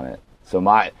people on it. So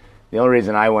the only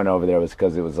reason I went over there was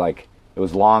because it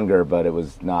was longer, but it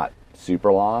was not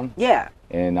super long. Yeah.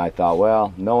 And I thought,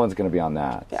 well, no one's going to be on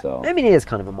that. Yeah. So I mean, it is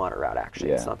kind of a moderate route, actually.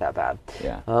 Yeah. It's not that bad.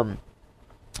 Yeah.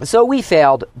 So we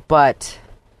failed, but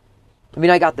I mean,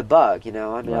 I got the bug, you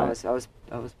know. I mean, Right.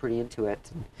 I was pretty into it.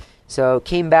 So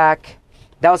came back.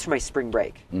 That was for my spring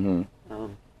break. Mm-hmm.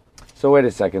 So wait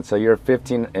a second. So you're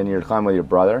 15 and you're climbing with your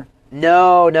brother?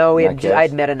 No.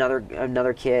 I'd met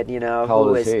another kid, you know. How old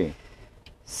who was was he?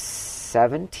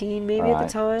 17 maybe All at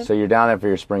the time. So you're down there for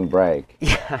your spring break.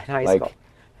 Yeah, in high school.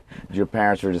 Your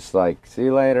parents were just like, see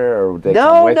you later, or would they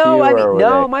come with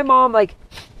you? My mom, like,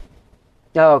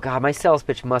 oh God, my sales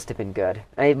pitch must have been good.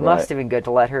 It must have been good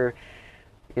to let her,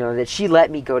 you know, that she let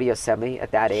me go to Yosemite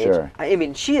at that age. Sure. I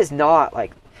mean, she is not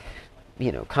like,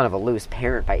 you know, kind of a loose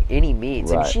parent by any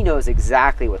means. Right. And she knows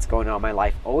exactly what's going on in my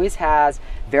life. Always has.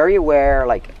 Very aware,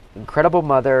 like, incredible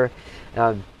mother.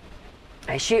 I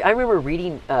remember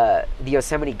reading the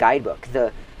Yosemite guidebook.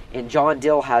 And John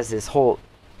Dill has this whole,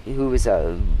 who was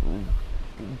a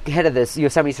head of this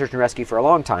Yosemite Search and Rescue for a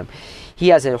long time. He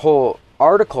has a whole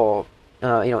article,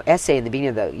 essay in the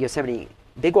beginning of the Yosemite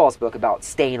Big Walls book about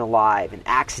staying alive and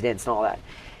accidents and all that.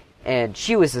 And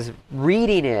she was just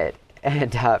reading it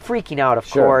and freaking out, of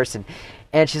course.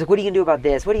 And she's like, "What are you gonna do about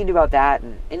this? What are you gonna do about that?"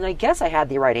 And I guess I had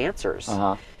the right answers.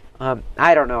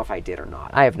 I don't know if I did or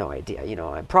not. I have no idea. You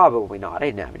know, I'm probably not. I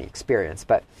didn't have any experience,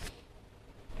 but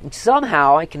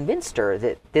somehow I convinced her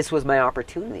that this was my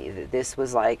opportunity. That this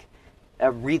was like a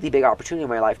really big opportunity in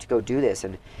my life to go do this.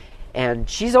 And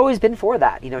she's always been for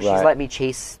that. You know, she's let me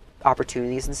chase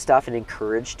opportunities and stuff, and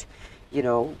encouraged, you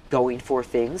know, going for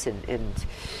things.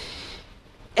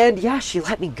 And yeah, she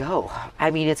let me go.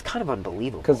 I mean, it's kind of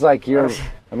unbelievable. Because, like, the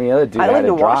other dude had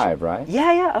to drive, right?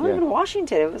 Yeah. I live in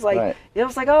Washington. It was like, you know,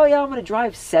 it's like, oh, yeah, I'm going to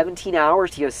drive 17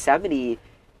 hours to Yosemite.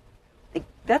 Like,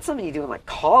 that's something you do in, like,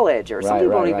 college, or some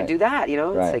people don't even do that, you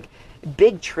know? It's like a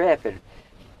big trip. And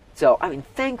so, I mean,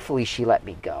 thankfully she let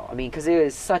me go. I mean, because it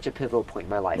was such a pivotal point in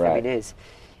my life. I mean,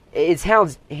 it's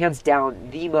hands down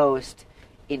the most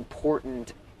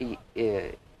important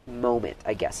moment,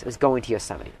 I guess. It was going to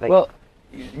Yosemite. Like, well,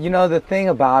 you know, the thing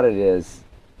about it is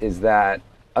that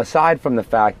aside from the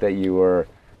fact that you were,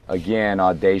 again,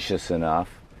 audacious enough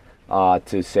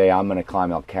to say, I'm going to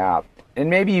climb El Cap, and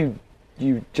maybe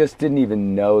you just didn't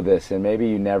even know this, and maybe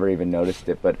you never even noticed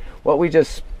it, but what we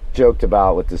just joked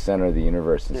about with the center of the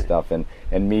universe and stuff, and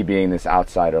me being this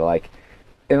outsider, like,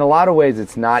 in a lot of ways,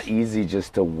 it's not easy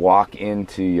just to walk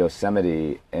into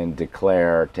Yosemite and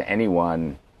declare to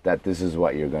anyone that this is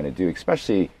what you're going to do,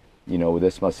 especially, you know,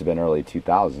 this must have been early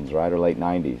 2000s, right? Or late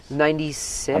 90s?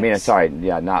 96. I mean, sorry,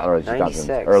 not early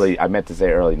 2000s. I meant to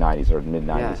say early 90s or mid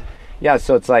 90s. Yeah,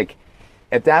 so it's like,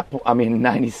 at that point, I mean,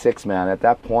 96, man, at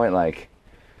that point, like,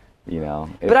 you know.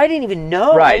 But I didn't even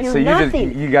know. Right, I knew so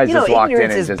nothing. you guys just walked in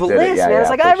and ignorance just is bliss, did it. Yeah, man. It's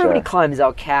like, everybody sure. climbs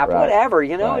El Cap, whatever,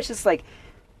 you know? Right. It's just like,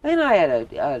 and I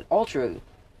had an ultra,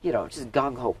 you know, just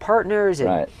gung-ho partners,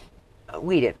 and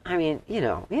we didn't. I mean, you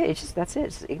know, it's just, that's it.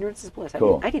 It's just, ignorance is bliss.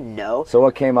 Cool. I didn't know. So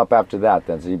what came up after that,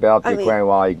 then? So you bailed up the aquarium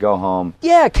while you go home.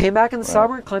 Yeah, came back in the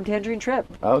summer, climbed Tangerine Trip.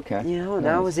 Okay. You know, and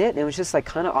that was it. And it was just like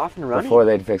kind of off and running. Before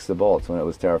they'd fix the bolts, when it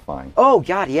was terrifying. Oh,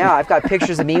 God, yeah. I've got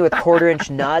pictures of me with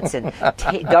 1/4-inch nuts and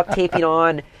duct taping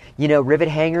on, you know, rivet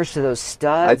hangers to those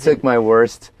studs. I took my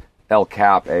worst El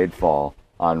Cap aid fall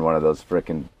on one of those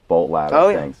frickin' bolt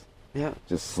ladder things. Yeah.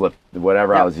 Just slipped,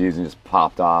 whatever I was using just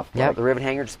popped off. Yeah, like, the rivet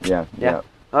hanger just... Yeah.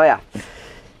 Oh, yeah.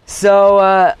 So,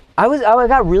 I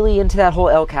got really into that whole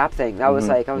El Cap thing. That was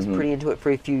I was pretty into it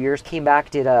for a few years. Came back,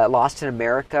 did Lost in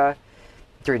America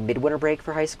during midwinter break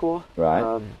for high school.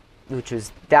 Right.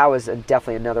 That was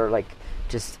definitely another, like,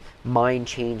 just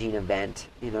mind-changing event.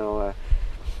 You know,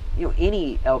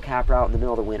 any El Cap route in the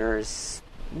middle of the winter is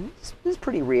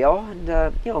pretty real. And,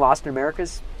 you know, Lost in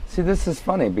America's... See, this is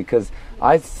funny because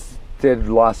I did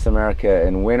Lost in America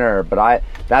in winter, but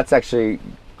that's actually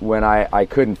when I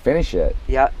couldn't finish it.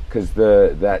 Yeah. Because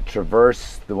that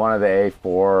traverse, the one of the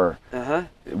A4,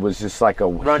 it was just like a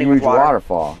huge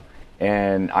waterfall,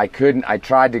 and I couldn't. I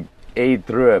tried to aid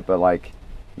through it, but like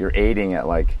you're aiding at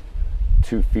like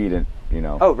 2 feet, and you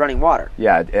know. Oh, running water.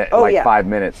 Yeah. 5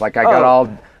 minutes. Like I got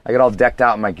all decked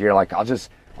out in my gear. Like I'll just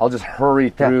hurry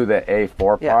through the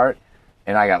A4 part.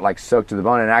 And I got like soaked to the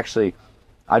bone. And actually,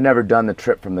 I've never done the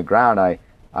trip from the ground. I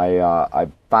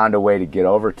found a way to get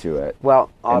over to it.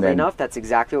 Well, oddly enough, that's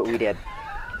exactly what we did.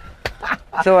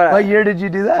 So what year did you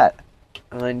do that?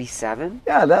 97?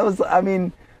 Yeah, that was, I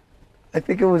mean, I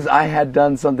think it was, I had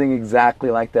done something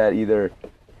exactly like that either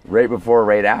right before or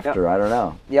right after. I don't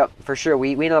know. Yep, for sure.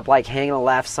 We ended up like hanging a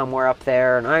left somewhere up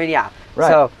there. And I mean, yeah. Right.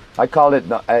 So I called it,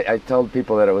 I told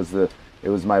people that it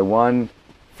was my one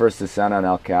first descent on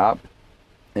El Cap,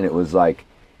 and it was like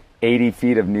 80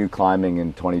 feet of new climbing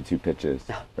in 22 pitches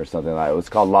or something like that. It was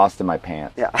called Lost in My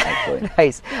Pants, actually.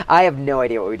 Nice. I have no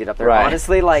idea what we did up there. Right.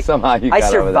 Honestly, like, somehow you I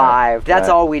got over survived. there. That's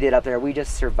Right. all we did up there. We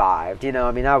just survived. You know,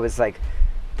 I mean, I was like,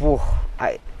 whew,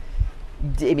 I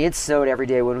mean, it snowed every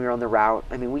day when we were on the route.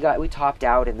 I mean, we topped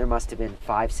out, and there must have been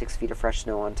 5-6 feet of fresh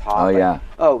snow on top. Oh, yeah.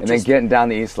 And then getting down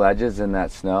the east ledges in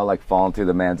that snow, like falling through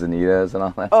the manzanitas and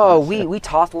all that. Oh, we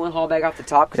tossed one haul bag off the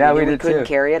top because we couldn't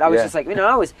carry it. I was just like,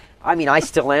 I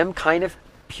still am kind of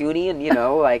puny and,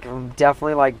 like, I'm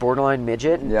definitely like borderline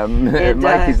midget. Yeah,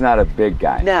 Mikey's not a big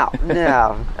guy. No.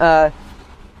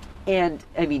 And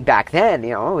I mean, back then,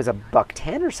 I was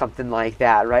 $110 or something like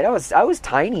that, right? I was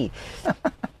tiny.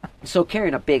 So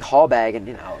carrying a big haul bag, and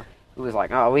it was like,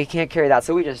 oh, we can't carry that.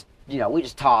 So we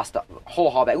just tossed the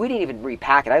whole haul bag. We didn't even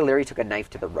repack it. I literally took a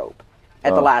knife to the rope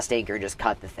at the last anchor and just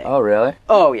cut the thing. Oh, really?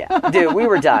 Oh yeah, dude, we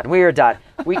were done.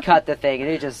 We cut the thing,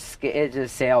 and it just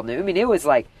sailed. I mean, it was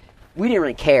like we didn't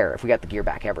really care if we got the gear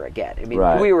back ever again. I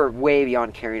mean, we were way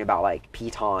beyond caring about like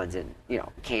pitons and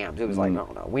cams. It was like,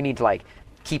 no, we need to like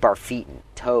keep our feet and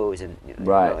toes and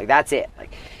like that's it.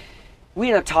 Like we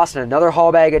ended up tossing another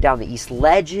haul bag down the east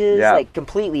ledges, like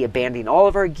completely abandoning all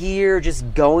of our gear,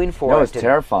 just going for it. It was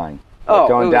terrifying. Like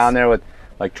going down there with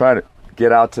like trying to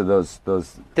get out to those the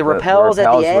rappels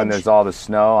at the edge when there's all the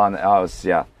snow on.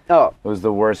 It was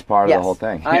the worst part of the whole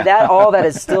thing. That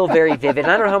is still very vivid.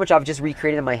 And I don't know how much I've just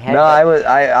recreated in my head. No,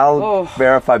 I'll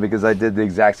verify because I did the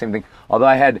exact same thing. Although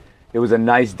it was a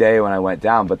nice day when I went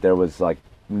down, but there was like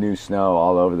new snow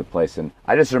all over the place, and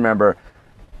I just remember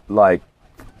like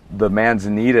the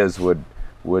manzanitas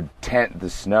would tent the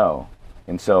snow,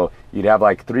 and so you'd have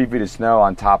like 3 feet of snow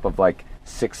on top of like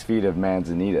 6 feet of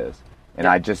manzanitas, and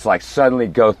I'd just like suddenly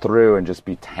go through and just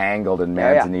be tangled in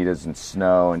manzanitas and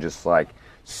snow and just like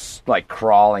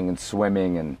crawling and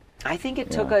swimming. And I think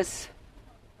it took us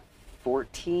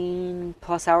 14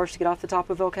 plus hours to get off the top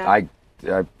of El Cap. I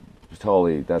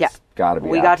totally, that's got to be.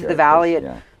 We got to the valley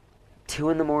at 2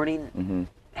 in the morning. Mm-hmm.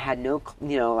 Had no,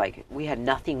 we had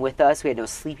nothing with us. We had no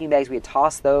sleeping bags. We had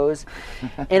tossed those.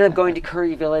 Ended up going to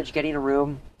Curry Village, getting a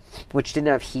room, which didn't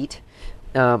have heat.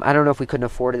 I don't know if we couldn't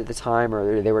afford it at the time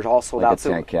or they were all sold out. Like a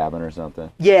tent cabin or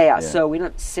something. Yeah. So we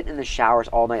ended up sitting in the showers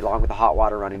all night long with the hot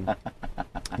water running.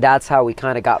 That's how we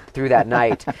kind of got through that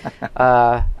night.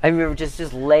 I remember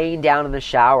just laying down in the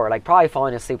shower, like probably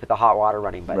falling asleep with the hot water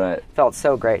running, but it felt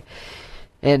so great.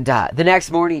 And the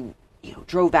next morning,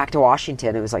 drove back to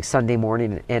Washington. It was like Sunday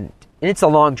morning, and it's a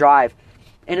long drive.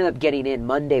 Ended up getting in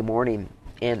Monday morning,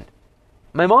 and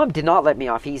my mom did not let me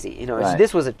off easy.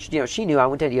 This was she knew I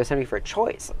went to Yosemite for a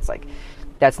choice. It's like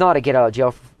that's not a get out of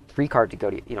jail free card to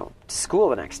go to to school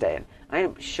the next day. And I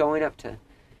am showing up to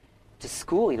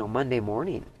school, Monday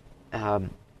morning. So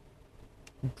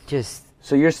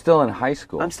you're still in high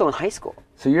school. I'm still in high school.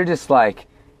 So you're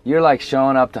like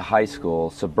showing up to high school,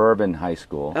 suburban high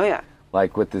school. Oh yeah.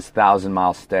 Like with this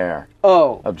 1,000-mile stare.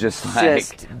 Oh. Of just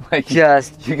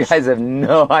you guys have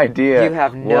no idea. You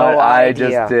have no what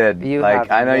idea. I just did.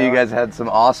 I know you guys had some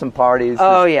awesome parties.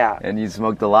 Oh yeah. And you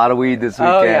smoked a lot of weed this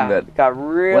weekend. Oh yeah. But got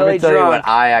really let me tell drunk. you what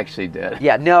I actually did.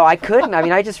 Yeah, no, I couldn't. I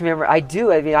mean, I just remember. I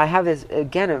have this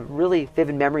again a really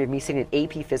vivid memory of me sitting in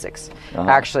AP Physics,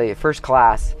 actually first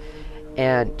class,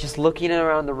 and just looking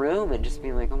around the room and just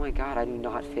being like, oh my God, I do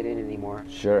not fit in anymore.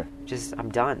 Sure. I'm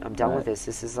done. I'm done with this.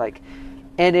 This is like,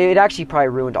 and it actually probably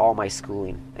ruined all my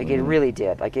schooling. Like it really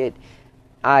did. Like it,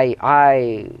 I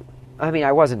mean,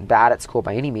 I wasn't bad at school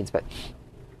by any means, but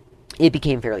it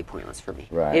became fairly pointless for me.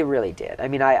 Right. It really did. I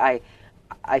mean, I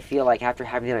feel like after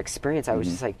having that experience, I was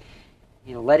just like,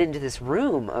 led into this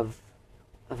room of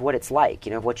what it's like,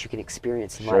 of what you can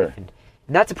experience in life, and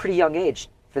that's a pretty young age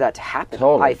for that to happen.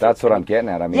 Totally, that's what I'm getting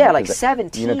at. I mean, yeah, like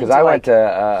 17. Because I went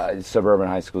to suburban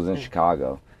high schools in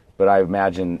Chicago, but I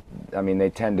imagine, they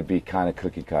tend to be kind of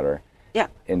cookie cutter. Yeah.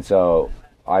 And so,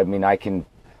 I mean, I can,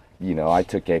 I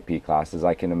took AP classes.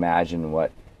 I can imagine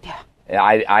what. Yeah.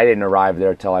 I didn't arrive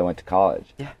there till I went to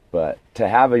college. Yeah. But to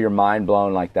have your mind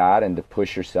blown like that and to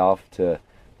push yourself to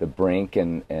the brink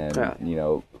and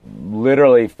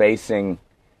literally facing.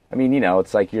 I mean,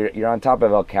 it's like you're on top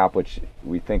of El Cap, which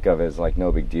we think of as like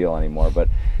no big deal anymore. But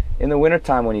in the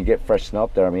wintertime when you get fresh snow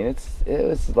up there, I mean, it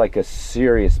was like a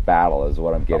serious battle is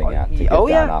what I'm getting at to get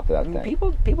down off of that thing.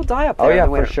 People die up there in the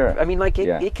winter. For sure. I mean, like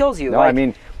it kills you. No, I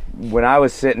mean, when I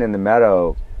was sitting in the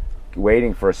meadow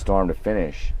waiting for a storm to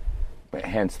finish,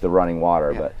 hence the running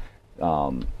water. Yeah.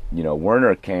 But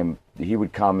Werner came. He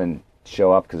would come and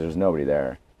show up because there's nobody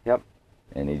there. Yep.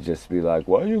 And he'd just be like,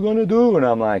 "What are you gonna do?" And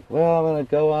I'm like, "Well, I'm gonna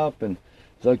go up." And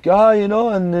he's like, "Yeah,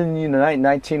 And then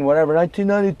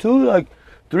 1992, like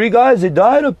 3 guys, they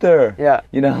died up there. Yeah.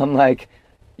 I'm like.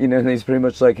 And he's pretty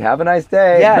much like, "Have a nice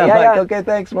day." Yeah, and I'm yeah, like, yeah. "Okay,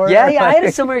 thanks, Mark." Yeah, I had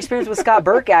a similar experience with Scott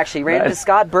Burke, actually. Ran into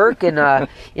Scott Burke in the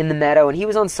meadow, and he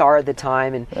was on SAR at the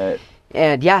time.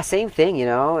 And yeah, same thing,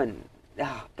 And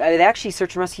they actually,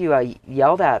 Search and Rescue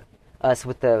yelled at us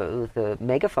with the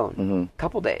megaphone a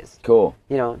couple days. Cool.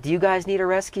 Do you guys need a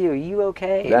rescue? Are you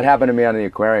okay? That happened to me on the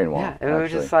aquarium wall. Yeah, and we were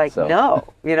just like, no.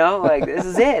 Like, this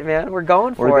is it, man. We're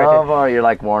going for it. We're going for it. You're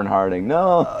like Warren Harding.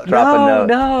 No. Drop a note.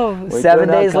 No. 7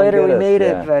 days later, we made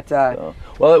it. But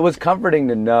well, it was comforting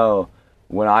to know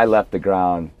when I left the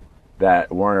ground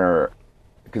that Werner,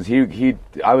 because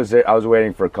I was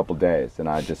waiting for a couple days, and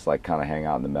I'd just like kind of hang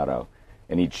out in the meadow,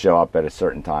 and he'd show up at a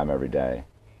certain time every day,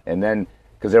 and then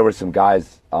because there were some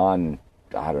guys on,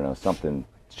 I don't know, something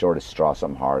short of straw,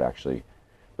 something hard actually,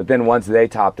 but then once they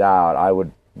topped out, I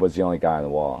was the only guy on the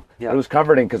wall. Yeah. It was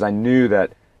comforting because I knew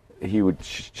that he would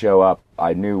show up.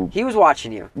 I knew he was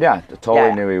watching you. Yeah,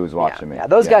 totally knew he was watching me. Yeah,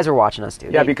 those guys were watching us,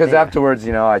 dude. Yeah, because afterwards,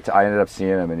 I ended up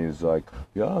seeing him, and he was like,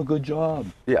 "Yeah, good job."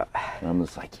 Yeah, and I'm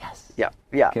just like, "Yes."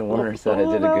 Yeah. Ken Warner said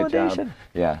I did a good job.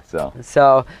 Yeah.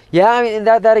 So yeah, I mean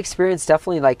that experience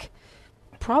definitely like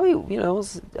probably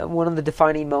was one of the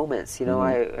defining moments.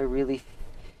 I really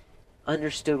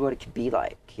understood what it could be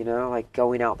like. Like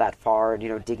going out that far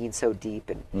and digging so deep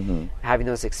and having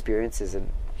those experiences and.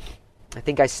 I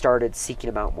think I started seeking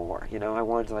them out more. I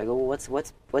wanted to like,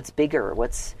 what's bigger?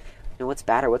 What's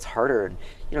badder? What's harder?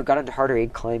 And got into harder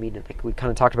egg climbing. And like we kind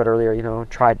of talked about earlier.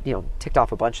 Tried ticked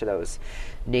off a bunch of those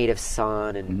native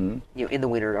sun and in the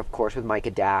winter, of course, with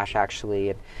Micah Dash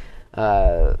actually,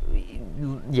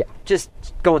 and just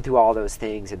going through all those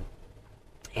things and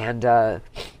then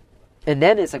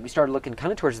it's like we started looking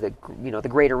kind of towards the the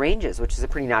greater ranges, which is a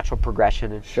pretty natural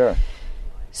progression. And sure.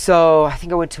 So I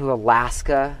think I went to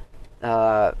Alaska.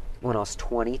 When I was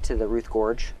 20 to the Ruth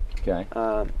Gorge. Okay.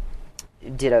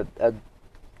 Did a.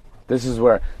 This is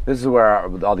where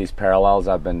all these parallels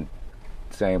I've been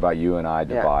saying about you and I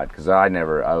divide because I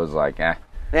was like, eh.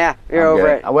 Yeah, you're over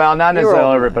it. Well, not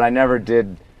necessarily over it, but I never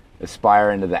did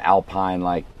aspire into the alpine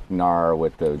like Nar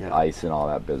with the ice and all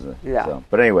that business. Yeah. So,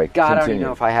 but anyway, God, continue. I don't even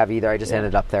know if I have either. I just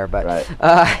ended up there, but right.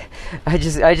 I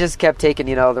just kept taking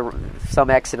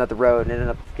some exit of the road and ended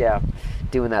up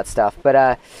doing that stuff,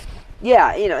 but.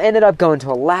 Ended up going to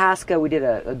Alaska. We did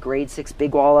a grade 6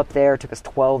 big wall up there. It took us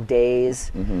 12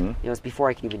 days. Mm-hmm. It was before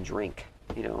I could even drink.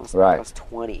 I was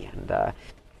 20, and I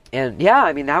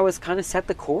mean that was kind of set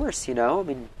the course. I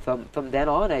mean from then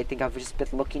on, I think I've just been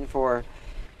looking for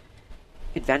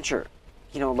adventure.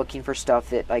 Looking for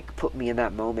stuff that like put me in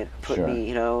that moment, put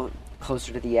me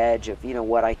closer to the edge of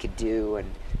what I could do,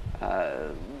 and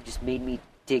just made me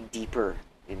dig deeper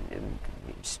and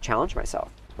just challenge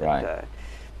myself. Right. And,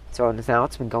 so now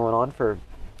it's been going on for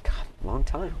a long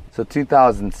time. So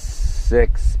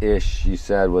 2006-ish, you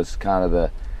said, was kind of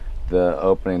the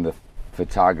opening, the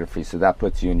photography. So that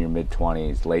puts you in your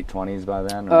mid-20s, late 20s by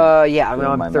then? I mean,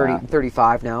 I'm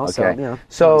 35 now. Okay.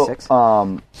 So,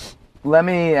 let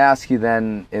me ask you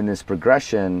then, in this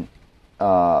progression,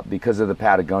 because of the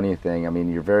Patagonia thing, I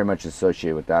mean, you're very much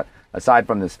associated with that. Aside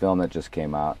from this film that just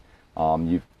came out,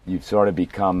 you've sort of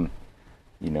become...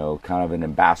 kind of an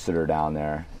ambassador down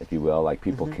there, if you will. Like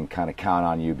people can kind of count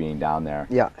on you being down there.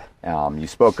 Yeah. You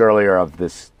spoke earlier of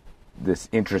this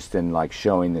interest in like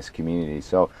showing this community.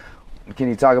 So, can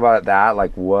you talk about that?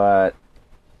 Like, what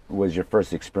was your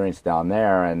first experience down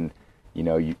there? And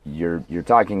you're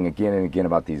talking again and again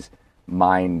about these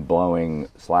mind-blowing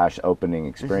 / opening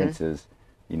experiences.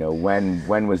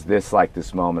 When was this like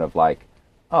this moment of like,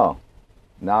 oh.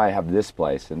 Now I have this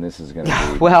place, and this is going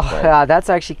to be... Well, that's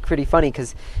actually pretty funny,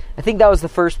 because I think that was the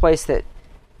first place that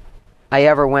I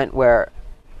ever went where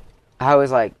I was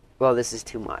like, well, this is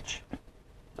too much.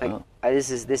 Like,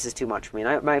 this is too much for me.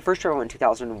 And my first trip went in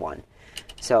 2001,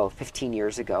 so 15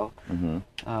 years ago.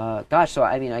 Mm-hmm. So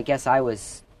I mean, I guess I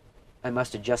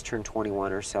must have just turned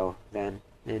 21 or so then.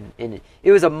 And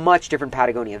it was a much different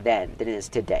Patagonia then than it is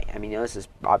today. I mean, this is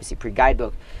obviously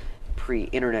pre-guidebook,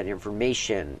 pre-internet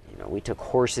information. We took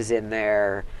horses in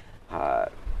there,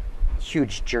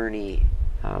 huge journey,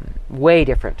 way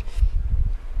different.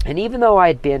 And even though I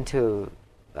had been to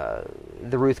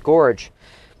the Ruth Gorge,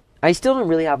 I still didn't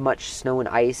really have much snow and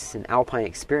ice and alpine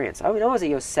experience. I mean, I was a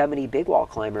Yosemite big wall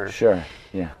climber. Sure,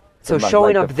 yeah. So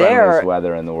showing like up there,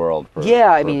 weather in the world.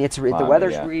 I mean, the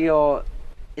weather's real.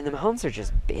 And the mountains are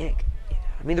just big.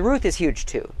 I mean, the Ruth is huge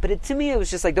too. But to me, it was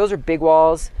just like, those are big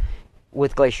walls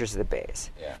with glaciers at the base.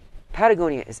 Yeah.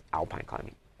 Patagonia is alpine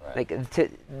climbing. Right. Like,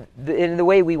 in the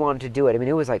way we wanted to do it, I mean,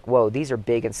 it was like, whoa, these are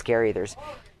big and scary. There's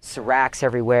seracs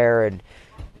everywhere and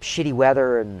shitty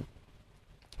weather,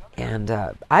 and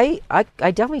I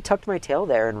definitely tucked my tail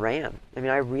there and ran. I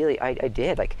mean, I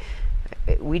did. Like,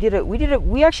 we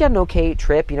actually had an okay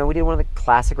trip. You know, we did one of the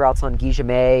classic routes on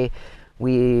Guijamay.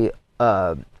 We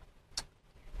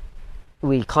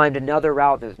climbed another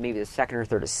route that was maybe the second or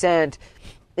third ascent,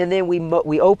 and then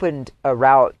we opened a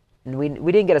route, and we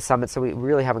didn't get a summit, so we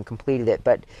really haven't completed it.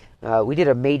 But we did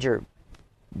a major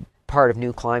part of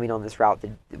new climbing on this route.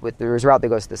 There's a route that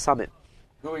goes to the summit.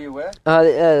 Who are you with?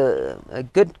 A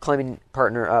good climbing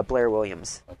partner, Blair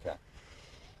Williams. Okay.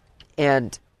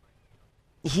 And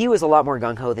he was a lot more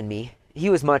gung-ho than me. He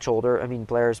was much older. I mean,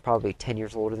 Blair's probably 10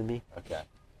 years older than me. Okay.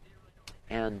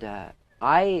 And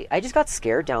I just got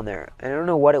scared down there. I don't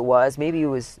know what it was. Maybe it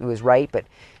was right, but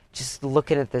just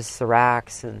looking at the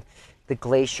seracs and the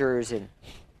glaciers and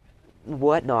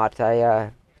whatnot,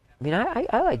 I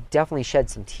definitely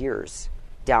shed some tears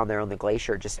down there on the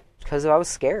glacier just because I was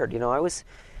scared. You know, I was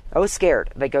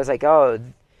scared. Like, I was like, oh,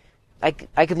 I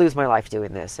could lose my life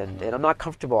doing this, and I'm not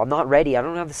comfortable. I'm not ready. I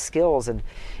don't have the skills,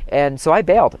 and so I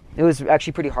bailed. It was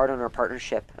actually pretty hard on our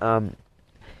partnership.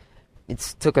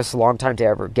 It took us a long time to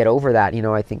ever get over that. You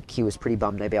know, I think he was pretty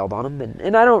bummed I bailed on him,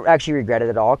 and I don't actually regret it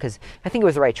at all, because I think it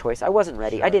was the right choice. I wasn't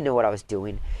ready. Sure. I didn't know what I was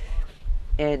doing,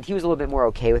 and he was a little bit more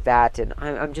okay with that, and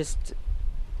I'm just...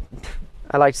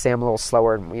 I like to say I'm a little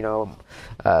slower and, you know,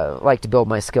 like to build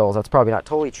my skills. That's probably not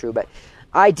totally true, but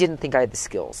I didn't think I had the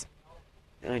skills,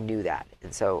 and I knew that,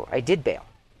 and so I did bail.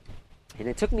 And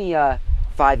it took me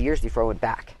 5 years before I went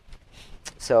back.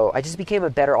 So I just became a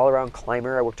better all-around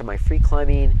climber. I worked on my free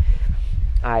climbing.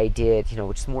 I did, you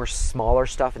know, just more smaller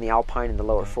stuff in the Alpine and the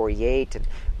lower 48, and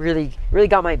really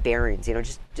got my bearings, you know,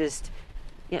 just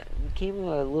became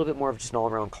a little bit more of just an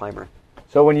all-around climber.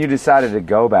 So when you decided to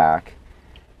go back,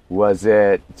 was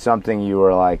it something you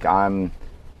were like,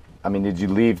 did you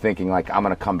leave thinking like, I'm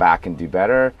going to come back and do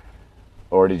better?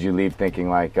 Or did you leave thinking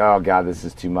like, oh God, this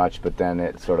is too much, but then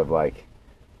it sort of like,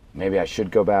 maybe I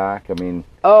should go back? I don't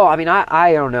know. I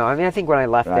mean, I think when I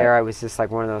left there, I was just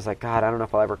like one of those like, God, I don't know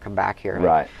if I'll ever come back here. Like,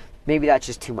 right. Maybe that's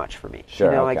just too much for me. Sure.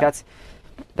 You know, okay. like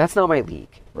that's not my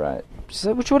league. Right.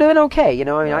 So, which would have been okay. You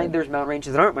know, I mean, right. There's mountain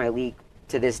ranges that aren't my league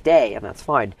to this day, and that's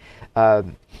fine. Oh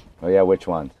yeah, which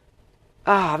ones?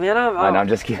 Oh man, I'm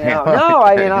just kidding. No,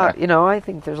 I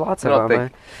think there's lots of them.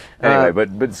 Anyway,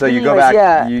 but so you go back.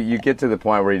 Yeah. You get to the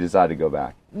point where you decide to go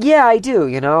back. Yeah, I do.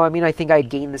 You know, I mean, I think I'd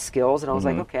gained the skills, and I was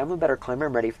like, okay, I'm a better climber.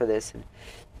 I'm ready for this.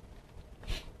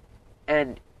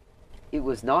 And it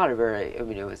was not a very. I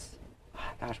mean, it was.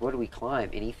 Gosh, what do we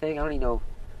climb? Anything? I don't even know.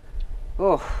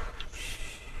 Oh.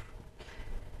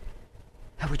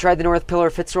 We tried the North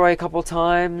Pillar Fitzroy a couple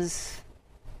times.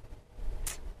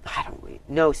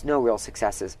 No real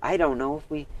successes. I don't know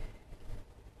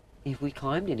if we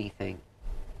climbed anything.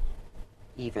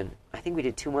 Even I think we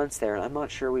did 2 months there, and I'm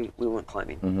not sure we went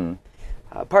climbing.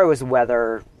 Mm-hmm. Part of it was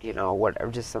weather, you know,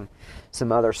 whatever, just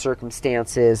some other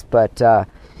circumstances. But at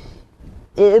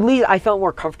least I felt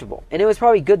more comfortable, and it was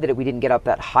probably good that we didn't get up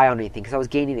that high on anything, because I was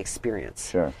gaining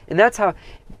experience. Sure. And that's how,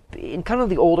 in kind of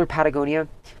the older Patagonia,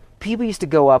 people used to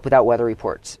go up without weather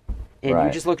reports. And right.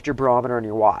 You just look at your barometer on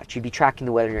your watch. You'd be tracking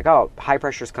the weather, and you're like, oh, high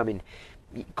pressure's coming,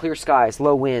 clear skies,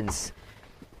 low winds,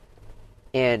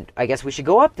 and I guess we should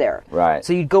go up there. Right.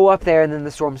 So you'd go up there, and then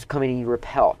the storms come in, and you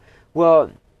repel.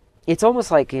 Well, it's almost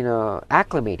like, you know,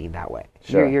 acclimating that way.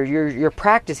 Sure. You're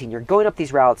practicing. You're going up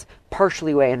these routes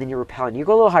partially way, and then you're repelling. You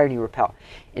go a little higher, and you repel.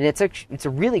 And it's a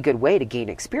really good way to gain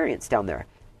experience down there.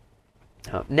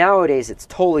 Nowadays, it's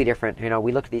totally different. You know,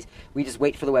 we look at these, we just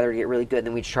wait for the weather to get really good, and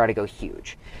then we just try to go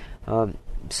huge. Well,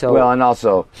 and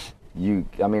also,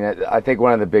 I think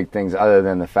one of the big things, other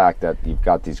than the fact that you've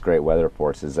got these great weather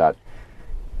reports, is that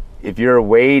if you're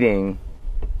waiting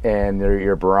and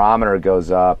your barometer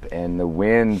goes up and the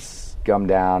winds come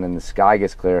down and the sky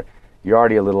gets clear, you're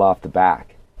already a little off the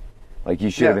back. Like,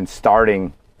 you should have been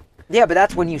starting. Yeah, but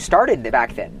that's when you started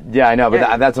back then. Yeah, I know,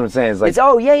 but that's what I'm saying. It's like,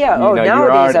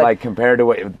 nowadays, you're like, compared to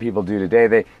what people do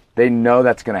today, they know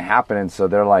that's going to happen, and so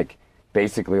they're like,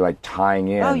 basically like tying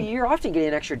in. Oh, you're often getting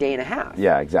an extra day and a half.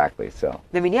 Yeah, exactly. So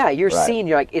I mean, you're seeing,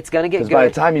 you're like, it's going to get good. By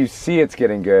the time you see it's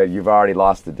getting good, you've already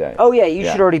lost a day. Oh yeah, you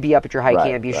should already be up at your high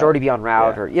camp. You should already be on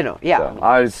route, or So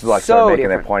I was like making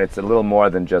that point. It's a little more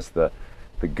than just the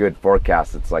good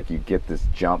forecast. It's like you get this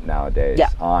jump nowadays.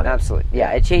 Yeah, on absolutely.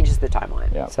 Yeah, it changes the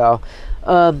timeline. Yeah. So,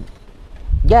 I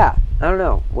don't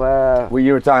know. Well,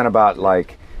 you were talking about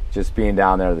like just being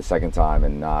down there the second time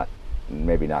and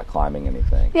maybe not climbing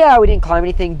anything. Yeah, we didn't climb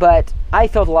anything, but I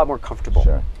felt a lot more comfortable.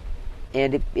 Sure.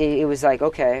 And it was like,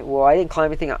 okay, well, I didn't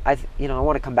climb anything. I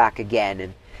want to come back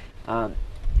again. And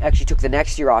actually took the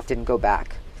next year off, didn't go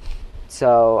back.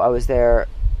 So I was there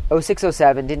 06,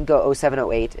 07, didn't go 07,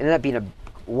 08. Ended up being a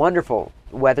wonderful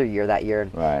weather year that year.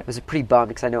 Right. It was pretty bummed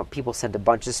because I know people sent a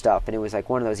bunch of stuff, and it was like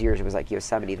one of those years it was like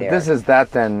Yosemite there. This is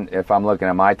that then, if I'm looking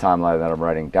at my timeline that I'm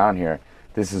writing down here,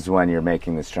 this is when you're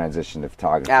making this transition to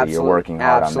photography. Absolutely. You're working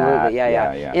hard on that. Absolutely,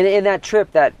 yeah. In that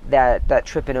trip, that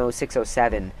trip in 06,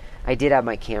 07, I did have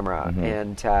my camera,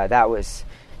 and that was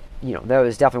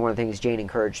definitely one of the things Jane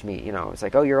encouraged me. It was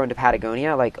like, oh, you're going to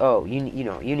Patagonia? Like, oh, you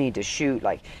need to shoot,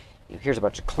 like, here's a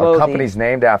bunch of clothing. Our company's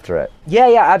named after it. Yeah,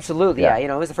 absolutely. Yeah.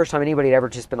 It was the first time anybody had ever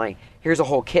just been like, here's a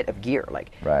whole kit of gear.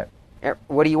 Like, right.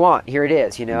 What do you want? Here it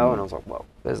is, And I was like, whoa,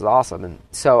 this is awesome. And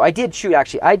so I did shoot,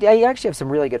 actually. I actually have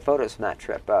some really good photos from that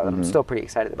trip that I'm still pretty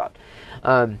excited about.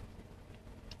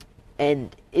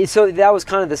 And so that was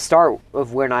kind of the start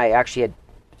of when I actually had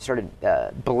started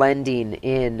blending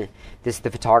in the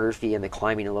photography and the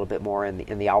climbing a little bit more and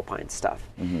the alpine stuff.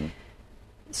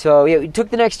 So yeah, we took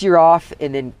the next year off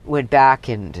and then went back,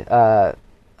 and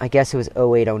I guess it was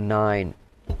 08, 09.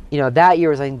 That year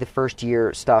was, I think, the first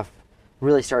year stuff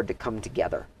really started to come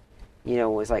together. It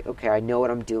was like, okay, I know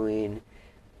what I'm doing.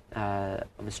 I'm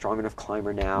a strong enough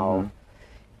climber now.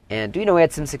 And, we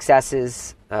had some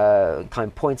successes.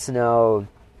 Climbed Point Snow.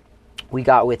 We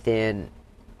got within,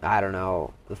 I don't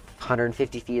know,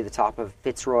 150 feet of the top of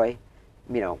Fitzroy.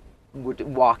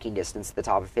 Walking distance to the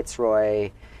top of Fitzroy.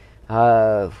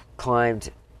 Climbed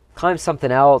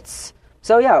something else.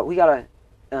 So yeah, we gotta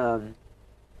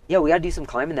do some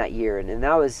climbing that year, and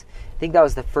I think that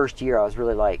was the first year I was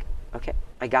really like, okay,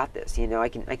 I got this. I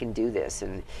can do this,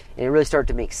 and it really started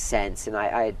to make sense. And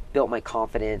I built my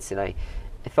confidence, and I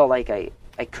felt like I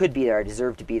could be there. I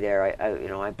deserved to be there.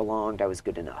 I belonged. I was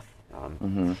good enough.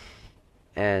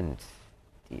 And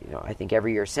I think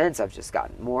every year since, I've just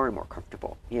gotten more and more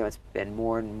comfortable. It's been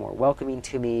more and more welcoming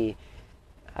to me.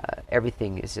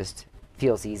 Everything is just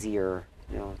feels easier.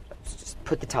 Just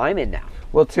put the time in now.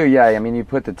 Well, too, yeah. I mean, you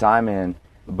put the time in,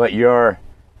 but your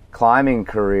climbing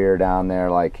career down there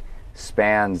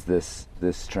spans this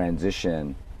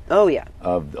transition. Oh yeah.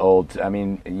 Of old. I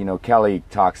mean, Kelly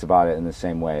talks about it in the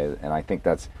same way, and I think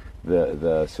that's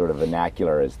the sort of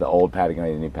vernacular is the old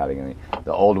Patagonia, the new Patagonia.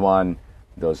 The old one,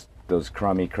 those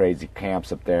crummy, crazy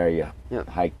camps up there. You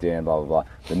hiked in, blah blah blah.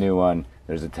 The new one,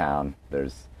 there's a town.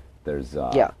 There's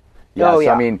yeah. So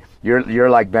I mean,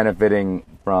 you're benefiting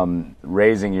from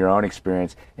raising your own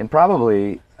experience, and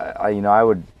probably I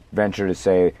would venture to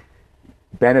say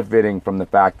benefiting from the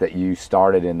fact that you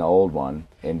started in the old one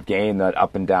and gained that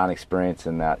up and down experience,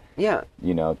 and that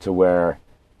to where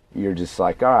you're just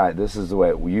like, all right, this is the way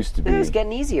it used to be. It's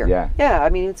getting easier. Yeah. I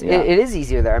mean, it is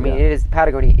easier there. I mean, it is.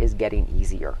 Patagonia is getting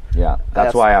easier. Yeah,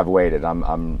 that's why I've waited. I'm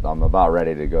about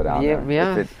ready to go down there.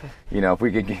 Yeah. If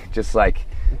we could just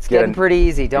it's getting pretty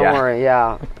easy. Don't worry.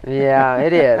 Yeah,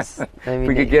 it is. I mean, if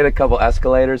we could get a couple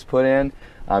escalators put in,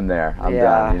 I'm there. I'm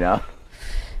done.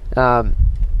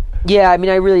 Yeah, I mean,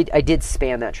 I did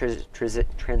span that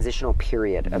transitional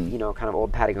period of kind of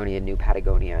old Patagonia, new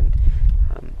Patagonia, and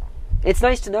it's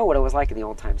nice to know what it was like in the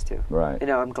old times too. Right.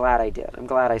 I'm glad I did. I'm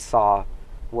glad I saw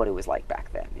what it was like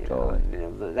back then. Totally.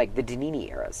 Like the Danini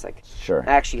eras. Sure.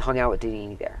 I actually hung out with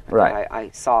Danini there. Right. I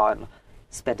saw and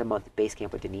spent a month at base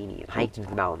camp with Danini and hiked into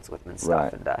the mountains with him and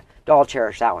stuff. Right. And I'll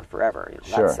cherish that one forever.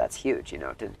 Sure. That's huge.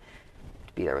 To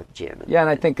be there with Jim. And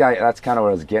I think that's kind of what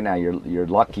I was getting at. You're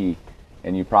lucky,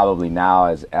 and you probably now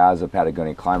as a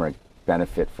Patagonia climber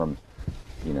benefit from,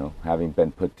 having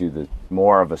been put through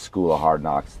more of a school of hard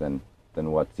knocks than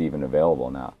what's even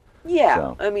available now. Yeah,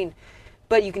 so. I mean,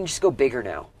 but you can just go bigger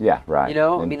now. Yeah, right.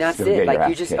 I mean, that's it. Like,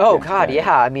 you just,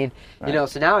 I mean, right.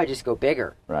 So now I just go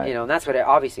bigger. Right. And that's what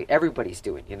obviously everybody's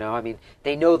doing, I mean,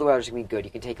 they know the weather's going to be good.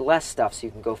 You can take less stuff so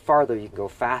you can go farther, you can go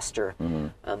faster,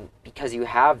 because you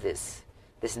have this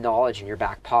knowledge in your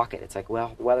back pocket. It's like,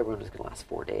 well, the weather window is going to last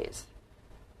 4 days.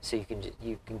 So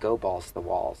you can go balls to the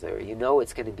walls there.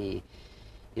 It's going to be,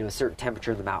 a certain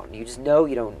temperature in the mountain. You just know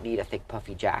you don't need a thick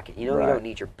puffy jacket. You don't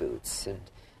need your boots, and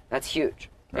that's huge.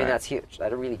 I mean, that's huge.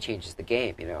 That really changes the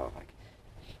game.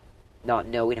 Not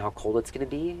knowing how cold it's going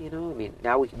to be. I mean,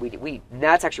 now we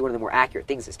that's actually one of the more accurate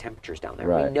things is temperatures down there.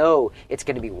 Right. We know it's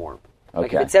going to be warm.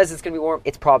 Okay. If it says it's going to be warm,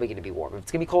 it's probably going to be warm. If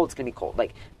it's going to be cold, it's going to be cold.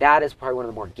 That is probably one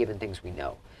of the more given things we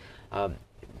know.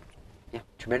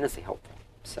 Tremendously helpful.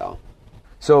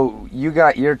 So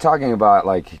you're talking about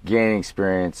gaining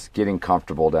experience, getting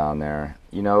comfortable down there.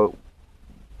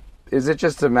 Is it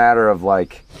just a matter of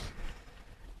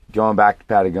going back to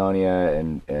Patagonia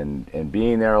and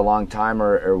being there a long time,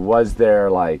 or was there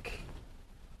like,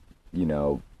 you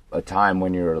know, a time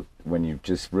when you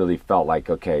just really felt like,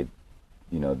 okay,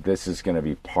 you know, this is going to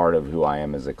be part of who I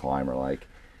am as a climber, like,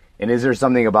 and is there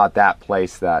something about that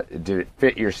place that did it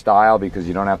fit your style because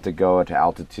you don't have to go to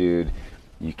altitude,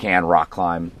 you can rock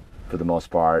climb for the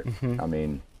most part? I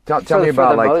mean, tell me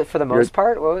about like for the most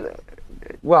part. What was it?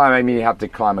 Well, I mean, you have to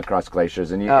climb across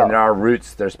glaciers, and and there are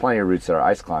routes. There's plenty of routes that are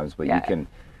ice climbs, but you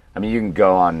can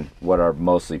go on what are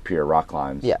mostly pure rock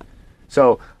climbs. Yeah.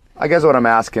 So I guess what I'm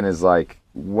asking is like,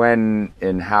 when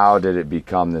and how did it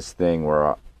become this thing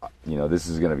where, you know, this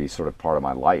is going to be sort of part of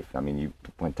my life? I mean, you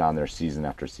went down there season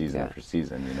after season after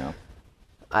season, you know.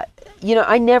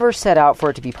 I never set out for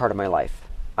it to be part of my life.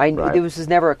 This was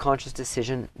never a conscious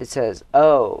decision that says,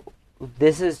 oh,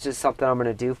 this is just something I'm going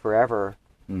to do forever.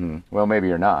 Mm-hmm. Well, maybe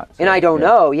you're not. So, and I don't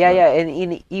know. Yeah.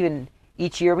 And even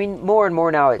each year, I mean, more and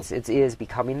more now, it is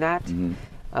becoming that.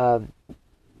 Mm-hmm.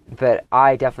 But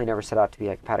I definitely never set out to be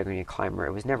like a Patagonia climber.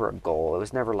 It was never a goal. It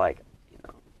was never like, you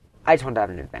know, I just wanted to have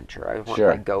an adventure. I wanted to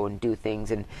like go and do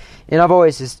things. And I've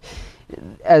always just,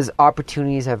 as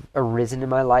opportunities have arisen in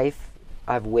my life,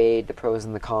 I've weighed the pros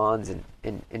and the cons and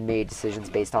made decisions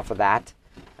based off of that.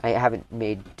 I haven't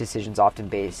made decisions often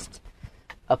based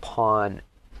upon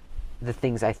the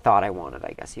things I thought I wanted,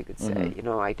 I guess you could say. Mm-hmm. You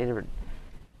know, I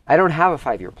don't have a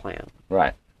 5-year plan.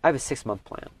 Right. I have a 6-month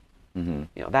plan. Mm-hmm.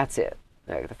 You know, that's it.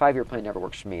 Like, the 5-year plan never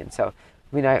works for me. And so,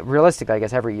 I mean, realistically, I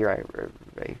guess every year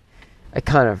I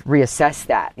kind of reassess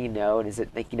that, you know, and is it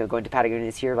like, you know, going to Patagonia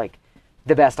this year, like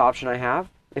the best option I have?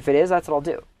 If it is, that's what I'll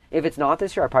do. If it's not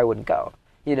this year, I probably wouldn't go,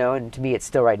 you know, and to me, it's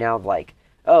still right now like,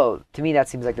 oh, to me, that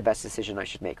seems like the best decision I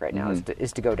should make right now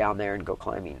is to go down there and go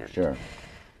climbing. And, sure.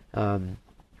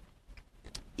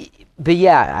 But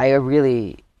yeah, I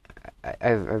really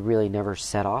never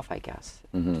set off, I guess,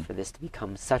 for this to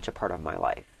become such a part of my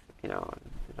life. You know,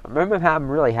 I'm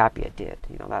really happy I did.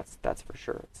 You know, that's for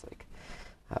sure. It's like,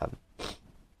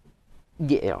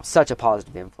 you know, such a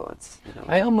positive influence. You know?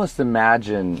 I almost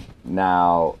imagine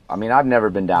now. I mean, I've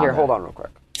never been down there. Here, hold on real quick.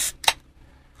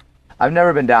 I've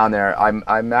never been down there.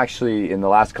 I'm actually, in the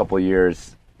last couple of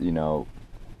years, you know,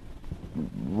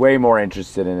 way more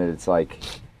interested in it. It's like,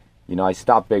 you know, I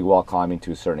stopped big wall climbing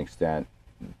to a certain extent,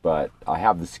 but I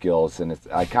have the skills, and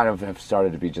I kind of have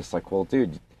started to be just like, well,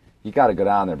 dude, you got to go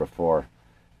down there before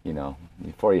you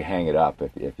hang it up,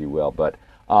 if you will. But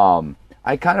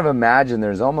I kind of imagine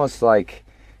there's almost like,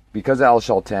 because of El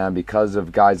Chaltén, because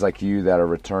of guys like you that are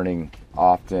returning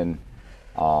often,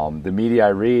 the media I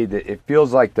read, it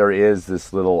feels like there is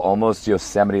this little almost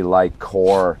Yosemite-like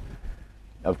core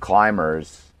of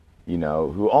climbers, you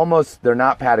know, who almost, they're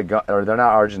not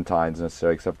Argentines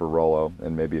necessarily, except for Rollo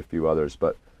and maybe a few others,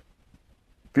 but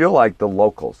feel like the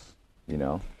locals, you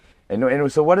know.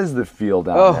 And so what is the feel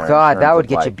down there? Oh God, that would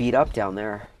get you beat up down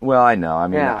there. Well, I know. I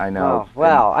mean, I know.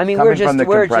 Well, I mean, we're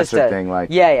just a thing, like,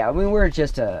 yeah. I mean, we're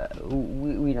just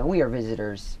we are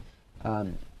visitors.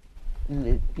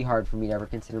 It'd be hard for me to ever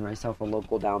consider myself a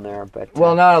local down there, but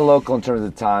well, not a local in terms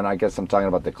of the town. I guess I'm talking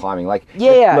about the climbing, like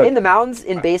look, in the mountains,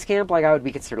 in base camp, like I would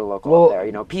be considered a local up there.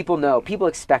 You know, people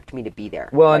expect me to be there.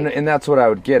 Well, like, and that's what I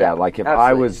would get at. Like if absolutely.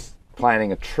 I was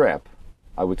planning a trip,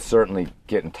 I would certainly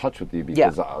get in touch with you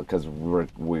because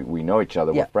we know each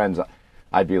other, we're friends.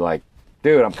 I'd be like,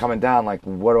 dude, I'm coming down. Like,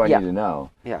 what do I need to know?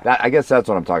 Yeah. I guess that's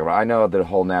what I'm talking about. I know the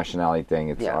whole nationality thing.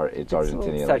 It's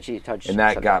Argentinian, touchy and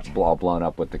that got blown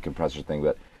up with the compressor thing.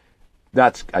 But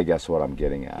that's, I guess, what I'm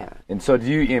getting at. Yeah. And so,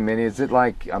 is it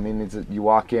like? I mean, is it you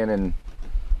walk in and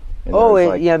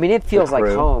I mean, it feels like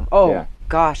home. Oh yeah.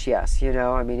 Gosh, yes. You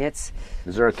know, I mean, it's.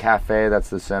 Is there a cafe that's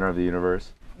the center of the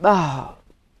universe? Oh.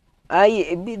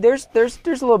 There's a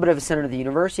little bit of a center of the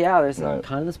universe. Yeah, there's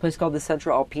kind of this place called the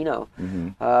Centro Alpino,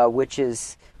 which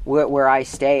is where I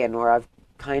stay and where I've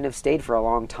kind of stayed for a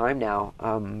long time now,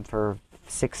 for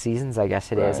 6 seasons, I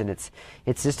guess it is, and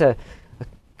it's just a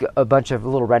bunch of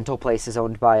little rental places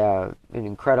owned by an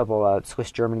incredible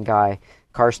Swiss-German guy,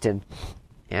 Karsten,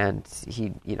 and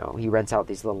he rents out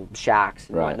these little shacks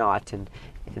and whatnot, and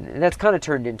that's kind of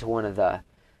turned into one of the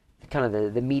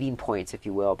the meeting points, if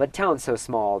you will. But town's so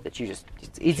small that it's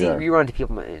easy. You run into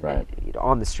people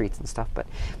on the streets and stuff. But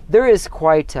there is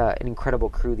quite an incredible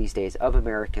crew these days of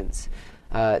Americans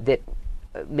that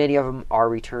many of them are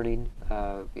returning.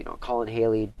 Colin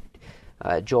Haley,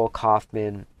 Joel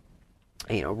Kaufman,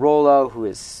 Rollo,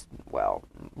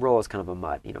 Rollo's kind of a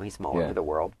mutt. He's from all over the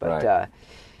world, but.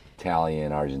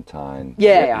 Italian, Argentine. He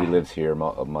lives here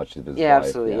much of his life.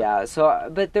 Absolutely, yeah. So,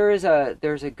 but there's a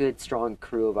good, strong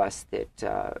crew of us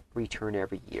that return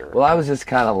every year. Well, I was just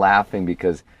kind of laughing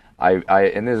because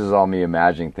and this is all me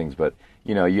imagining things, but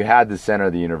you know, you had the center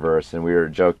of the universe, and we were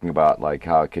joking about like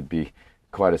how it could be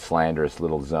quite a slanderous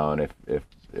little zone if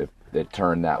it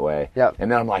turned that way. Yep.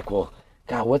 And then I'm like, well,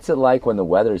 God, what's it like when the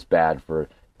weather's bad for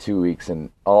 2 weeks and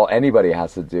all anybody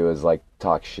has to do is like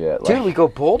talk shit? Dude, we go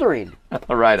bouldering.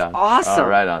 Right on. Awesome. Oh,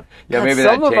 right on. Yeah, God, maybe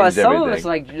that changed everything. Some of us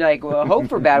like well, hope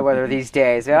for bad weather these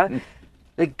days. Yeah.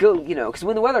 Like go, you know, because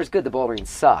when the weather's good, the bouldering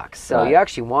sucks. So you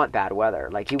actually want bad weather.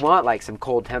 Like you want like some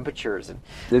cold temperatures. And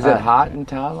is it hot in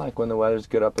town? Like when the weather's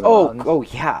good up in the mountains? Oh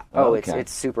yeah. Oh, okay.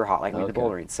 it's super hot. Like I mean, the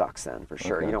bouldering sucks then for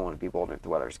sure. You don't want to be bouldering if the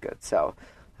weather's good. So,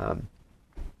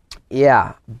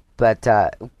 yeah.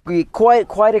 But we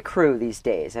quite a crew these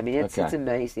days. I mean, it's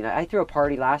amazing. I threw a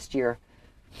party last year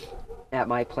at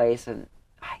my place, and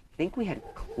I think we had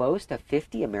close to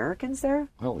 50 Americans there.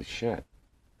 Holy shit.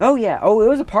 Oh, yeah. Oh, it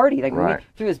was a party. Like, right. we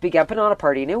threw this big, I put on a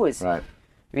party, and it was, I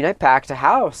mean, I packed a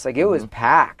house. Like, it was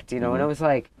packed, you know, and I was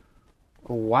like,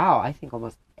 wow, I think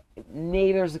almost,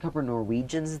 maybe there was a couple of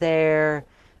Norwegians there,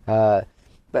 but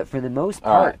for the most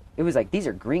part, it was like, these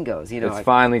are gringos, you know. It's like,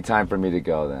 finally time for me to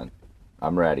go then.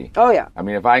 I'm ready. Oh, yeah. I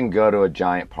mean, if I can go to a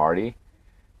giant party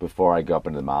before I go up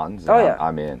into the mountains,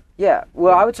 I'm in. Yeah.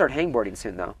 Well, I would start hangboarding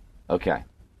soon, though. Okay.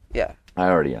 Yeah. I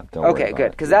already am. Don't worry about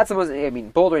good. Because that's the most, I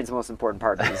mean, bouldering's the most important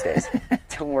part these days.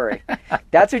 Don't worry.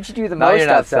 That's what you do the most of. Now you're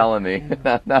not selling me.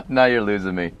 Now you're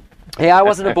losing me. Hey, I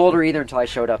wasn't a boulder either until I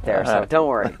showed up there, so don't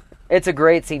worry. It's a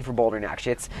great scene for bouldering,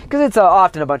 actually. It's because it's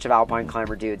often a bunch of alpine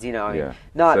climber dudes, you know. I mean,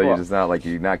 so you're just not like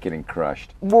you're not getting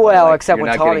crushed. Well, like, except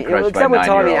when Tommy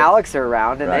and Alex are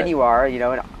around, and then you are, you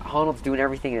know. And Arnold's doing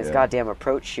everything in his goddamn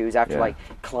approach shoes after like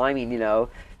climbing, you know,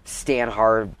 Stan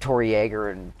Hard, Tori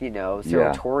Yeager, and you know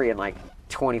Cyril Torrey in like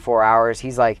 24 hours.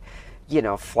 He's like, you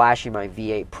know, flashing my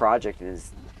V8 project in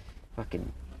his fucking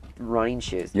running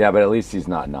shoes. Yeah, but at least he's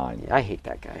not 9. I hate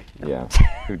that guy. No. Yeah,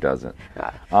 who doesn't?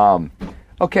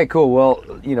 Okay, cool. Well,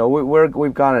 you know,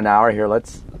 we've gone an hour here.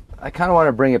 I kind of want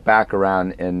to bring it back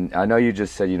around, and I know you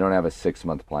just said you don't have a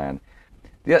 6-month plan.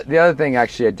 The other thing,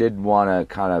 actually, I did want to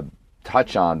kind of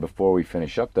touch on before we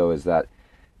finish up, though, is that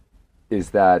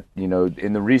you know,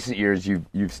 in the recent years,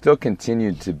 you've still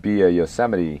continued to be a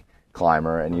Yosemite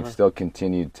climber, and you've still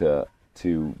continued to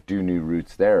do new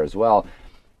routes there as well.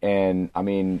 And I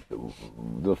mean,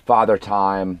 the Father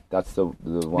Time, that's the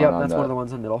one. Yep, that's one of the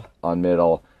ones on Middle. On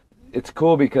Middle. It's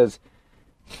cool because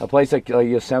a place like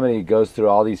Yosemite goes through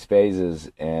all these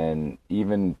phases, and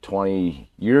even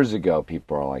 20 years ago,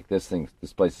 people are like, this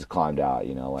place is climbed out,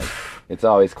 you know, like it's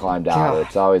always climbed out.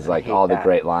 It's always like all the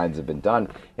great lines have been done,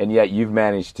 and yet you've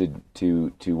managed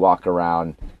to walk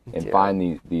around and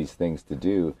find these things to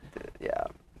do. Yeah.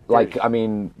 Like, I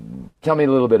mean, tell me a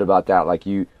little bit about that. Like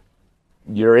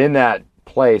you're in that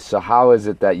place, so how is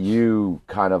it that you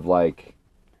kind of like,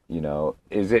 you know,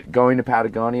 is it going to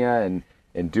Patagonia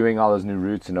and doing all those new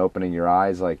routes and opening your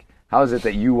eyes? Like, how is it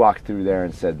that you walked through there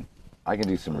and said, I can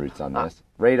do some routes on this?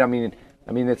 Right? I mean,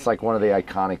 it's like one of the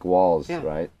iconic walls,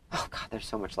 right? Oh, God, there's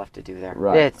so much left to do there.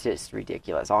 Right. It's just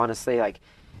ridiculous. Honestly, like,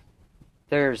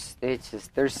 there's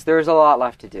a lot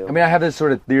left to do. I mean, I have this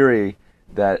sort of theory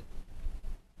that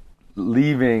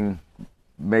leaving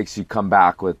makes you come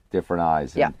back with different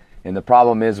eyes. And the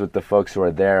problem is with the folks who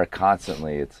are there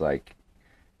constantly, it's like,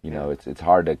 you know, it's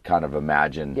hard to kind of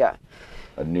imagine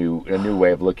a new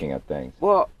way of looking at things.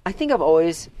 Well, I think I've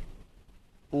always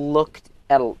looked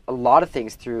at a lot of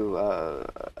things through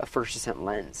a first ascent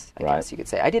lens, I guess you could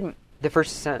say. I did the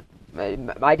first ascent.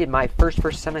 I did my first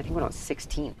ascent, I think, when I was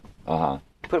 16. I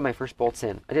put my first bolts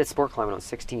in. I did a sport climb when I was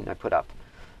 16. I put up.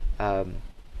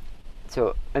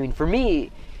 So, I mean, for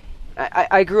me,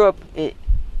 I grew up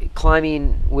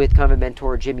climbing with kind of a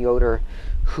mentor, Jim Yoder,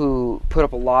 who put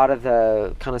up a lot of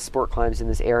the kind of sport climbs in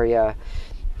this area,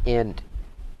 and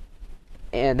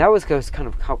that was kind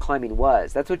of how climbing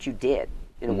was. That's what you did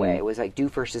in a way. It was like do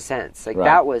first ascents. Like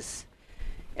that was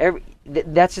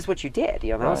that's just what you did.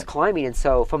 You know, that was climbing. And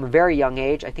so from a very young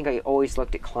age, I think I always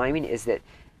looked at climbing is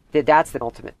that's the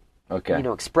ultimate. Okay. You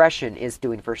know, expression is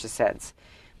doing first ascents.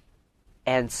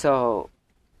 And so,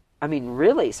 I mean,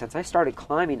 really, since I started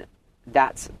climbing,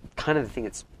 that's kind of the thing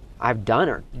I've done,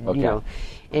 or you know,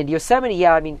 and Yosemite,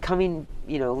 I mean,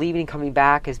 leaving and coming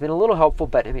back has been a little helpful.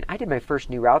 But I mean, I did my first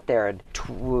new route there in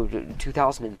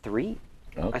 2003,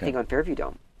 I think, on Fairview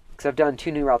Dome, because I've done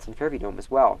 2 new routes on Fairview Dome as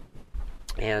well,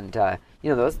 and you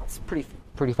know, those it's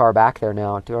pretty far back there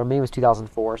now, or maybe it was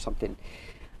 2004 or something.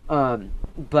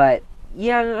 But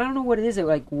yeah, I don't know what it is.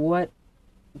 Like, what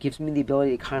gives me the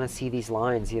ability to kind of see these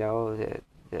lines, you know, that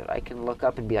I can look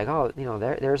up and be like, oh, you know,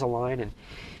 there's a line, and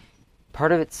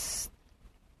part of it's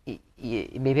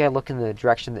maybe I look in the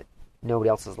direction that nobody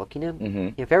else is looking in.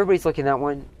 Mm-hmm. If everybody's looking that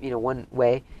one, one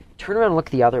way, turn around and look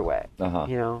the other way.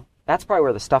 Uh-huh. That's probably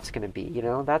where the stuff's going to be.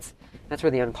 That's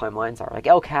where the unclimbed lines are. Like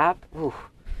El Cap,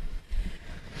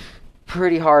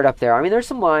 pretty hard up there. I mean, there's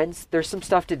some lines, there's some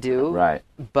stuff to do, right?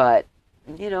 But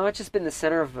it's just been the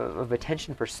center of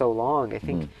attention for so long. I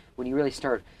think when you really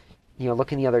start,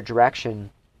 looking the other direction,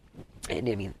 and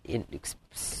I mean,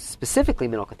 specifically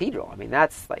Middle Cathedral. I mean,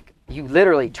 that's like you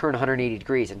literally turn 180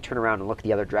 degrees and turn around and look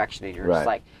the other direction, and you're just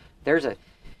like, there's a,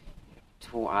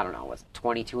 I don't know, what's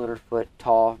 2,200 foot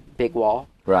tall big wall.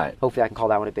 Right. Hopefully, I can call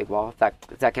that one a big wall. Does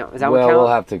that count? Is that well, one count? We'll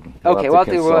have to.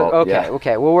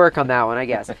 Okay. We'll work on that one, I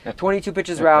guess. 22 pitch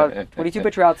route.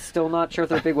 Still not sure if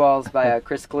they're big walls by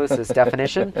Chris Calusa's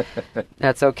definition.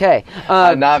 That's okay.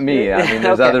 Not me. I mean,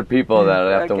 there's other people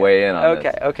that have to weigh in on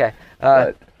this. Okay.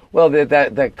 Well,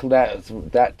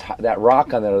 that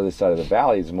rock on the other side of the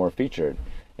valley is more featured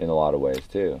in a lot of ways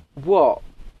too. Well,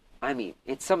 I mean,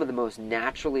 it's some of the most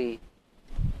naturally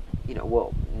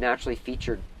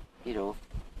featured,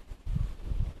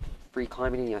 free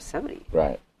climbing in Yosemite.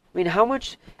 Right. I mean, how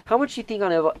much do you think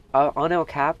on El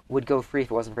Cap would go free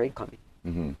if it wasn't for aid climbing?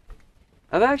 Mm-hmm.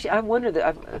 I've wondered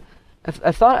that.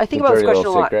 I think about this question a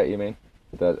lot. Secret, you mean?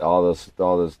 That a lot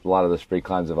of those free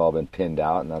climbs have all been pinned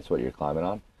out, and that's what you're climbing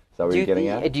on. Is that what you're getting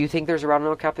at? Do you think there's a route on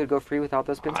El Cap that would go free without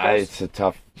those pin scars? It's a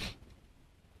tough.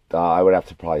 I would have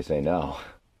to probably say no.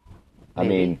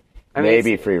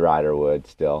 Maybe Free Rider would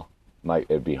still.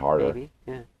 It'd be harder. Maybe,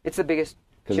 yeah. It's the biggest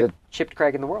chipped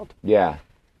crag in the world. Yeah.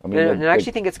 I mean, and I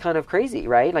actually think it's kind of crazy,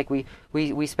 right? Like we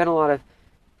spend a lot of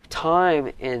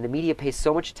time, and the media pays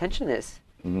so much attention to this.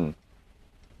 Mm-hmm.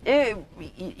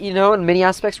 In many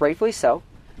aspects, rightfully so.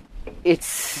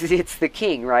 It's the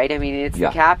king, right? I mean, it's the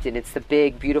captain. It's the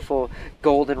big, beautiful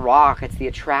golden rock. It's the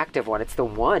attractive one. It's the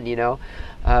one,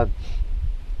 I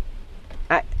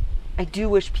do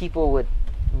wish people would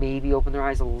maybe open their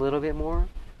eyes a little bit more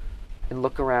and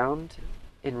look around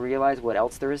and realize what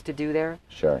else there is to do there.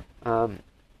 Sure.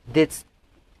 That's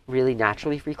really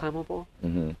naturally free climbable.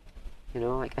 Mm-hmm.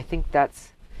 I think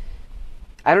that's,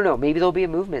 I don't know, maybe there'll be a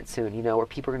movement soon, where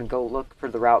people are going to go look for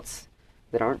the routes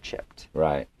that aren't chipped.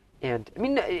 Right. And, I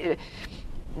mean,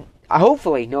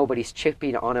 hopefully nobody's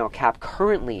chipping on El Cap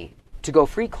currently to go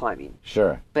free climbing.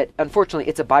 Sure. But unfortunately,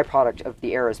 it's a byproduct of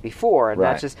the eras before, and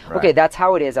that's just, right. Okay, that's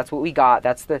how it is, that's what we got,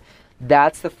 that's the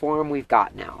form we've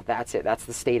got now. That's it. That's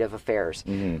the state of affairs.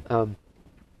 Mm-hmm.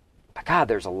 But God,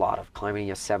 there's a lot of climbing in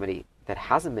Yosemite that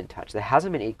hasn't been touched, that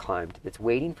hasn't been aid climbed, that's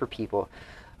waiting for people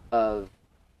of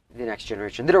the next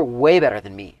generation that are way better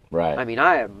than me. Right. I mean,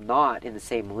 I am not in the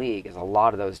same league as a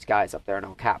lot of those guys up there in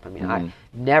El Cap. I mean, I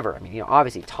never. I mean,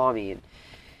 obviously Tommy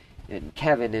and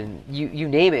Kevin and you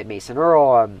name it, Mason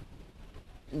Earl.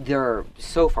 They're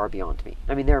so far beyond me.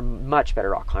 I mean, they're much better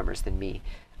rock climbers than me.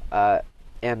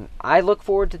 And I look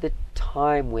forward to the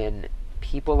time when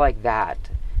people like that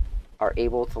are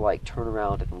able to turn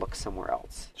around and look somewhere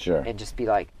else. Sure. And just be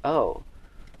like, oh,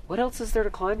 what else is there to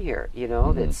climb here?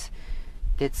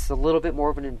 That's a little bit more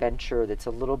of an adventure, that's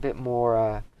a little bit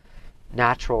more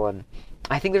natural. And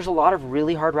I think there's a lot of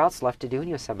really hard routes left to do in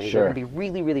Yosemite. Sure. They're going to be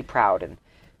really, really proud. And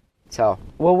so.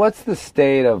 Well, what's the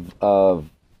state of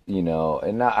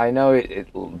and I know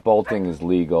bolting is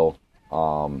legal,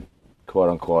 quote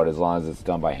unquote, as long as it's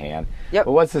done by hand. Yep.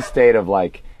 But what's the state of are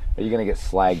you going to get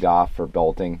slagged off for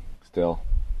bolting still?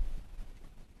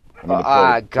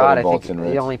 I think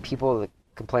the only people that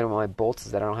complain about my bolts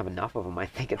is that I don't have enough of them, I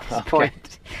think, at this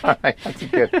point. All right,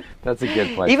 that's a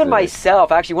good place. Even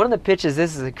myself, actually, one of the pitches,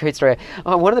 this is a great story.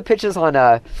 One of the pitches on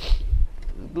a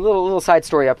little side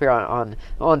story up here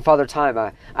on Father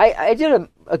Time. I did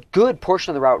a good portion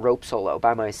of the route rope solo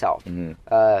by myself.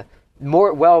 Mm-hmm.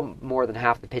 More than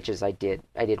half the pitches I did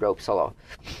rope solo.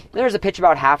 There's a pitch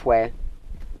about halfway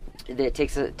that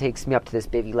takes me up to this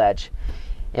bivvy ledge,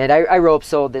 and I rope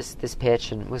soloed this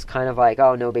pitch and was kind of like,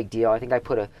 oh, no big deal. I think I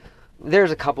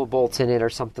there's a couple bolts in it or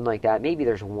something like that. Maybe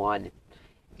there's one,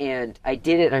 and I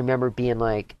did it. And I remember being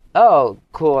like, oh,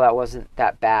 cool, that wasn't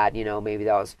that bad. Maybe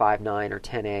that was 5.9 or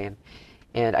 10A,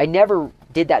 and I never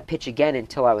did that pitch again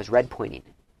until I was red pointing.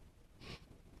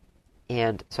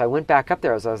 And so I went back up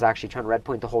there as I was actually trying to red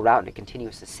point the whole route in a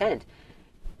continuous ascent.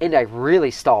 And I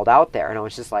really stalled out there. And I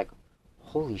was just like,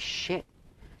 holy shit,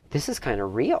 this is kind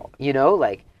of real.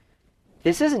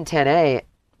 This isn't 10A,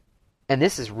 and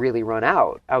this is really run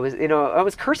out. I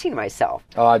was cursing myself.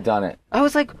 Oh, I've done it. I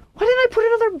was like, why didn't I put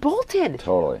another bolt in?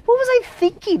 Totally. What was I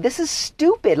thinking? This is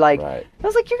stupid. Right. I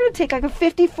was like, you're going to take a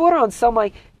 50-footer on some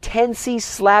 10C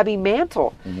slabby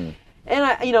mantle. Mm-hmm. And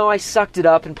I sucked it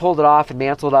up and pulled it off and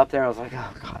mantled up there. I was like,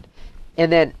 oh God.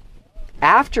 And then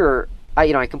after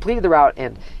I completed the route,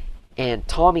 and And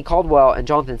Tommy Caldwell and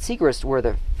Jonathan Segrist were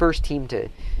the first team to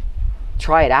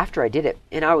try it after I did it.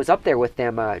 And I was up there with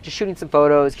them, just shooting some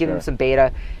photos, giving them some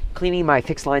beta, cleaning my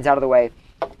fixed lines out of the way.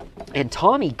 And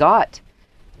Tommy got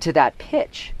to that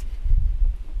pitch,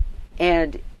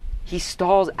 and he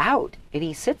stalls out, and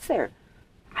he sits there.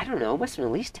 I don't know, must have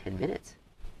been at least 10 minutes.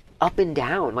 Up and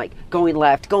down, like going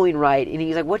left, going right. And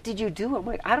he's like, what did you do? I'm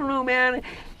like, I don't know, man.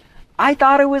 I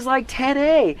thought it was like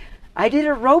 10A. I did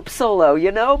a rope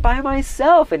solo, by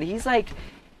myself. And he's like,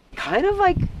 kind of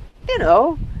like,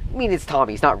 I mean, it's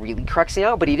Tommy. He's not really cruxing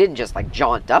out, but he didn't just like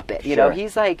jaunt up it.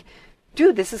 He's like,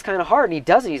 dude, this is kind of hard. And he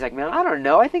does it. He's like, man, I don't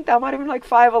know. I think that might have been like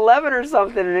 5'11" or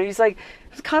something. And he's like,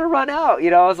 it's kind of run out.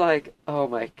 I was like, oh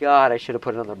my God, I should have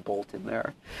put another bolt in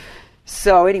there.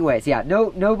 So anyways, yeah,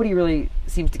 nobody really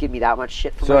seems to give me that much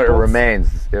shit for my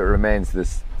bolts. It remains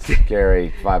this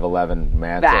scary 5'11"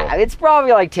 mantle. It's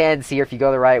probably like 10C if you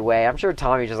go the right way. I'm sure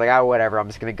Tommy's just like, oh, whatever, I'm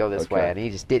just going to go this way. And he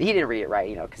didn't read it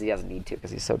right, because he doesn't need to,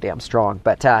 because he's so damn strong.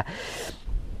 But,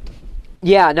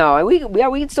 yeah, no, we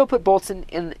can still put bolts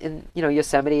in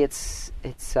Yosemite. It's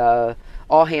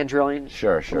all hand drilling.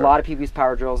 Sure. A lot of people use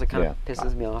power drills. It kind of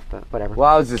pisses me off, but whatever.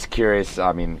 Well, I was just curious.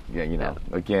 I mean,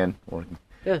 again,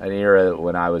 an era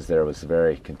when I was there was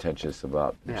very contentious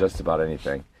about just about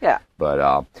anything. Yeah. But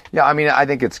I mean, I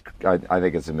think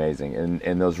it's amazing,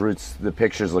 and those routes, the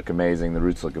pictures look amazing, the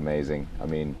routes look amazing. I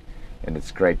mean, and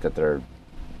it's great that they're,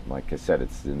 like I said,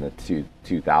 it's in the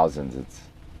 2000s.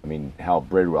 I mean, hell,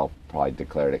 Bridwell probably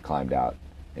declared it climbed out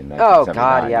in 1979, oh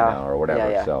God, yeah, or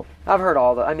whatever. Yeah. So I've heard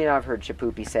I've heard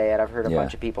Chapoopy say it. I've heard a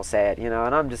bunch of people say it. And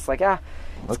I'm just like,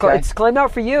 it's climbed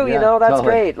out for you. That's totally.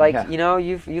 Great. Like,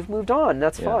 you've moved on.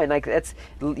 That's fine. Like, it's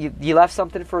you left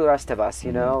something for the rest of us.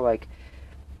 Like,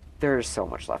 there's so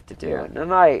much left to do,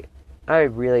 and I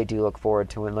really do look forward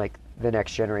to when like the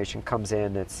next generation comes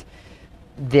in.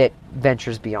 That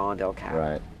ventures beyond El Cap.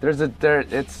 Right.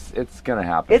 It's gonna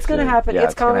happen. It's gonna happen. Yeah,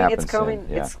 it's coming. Happen it's coming.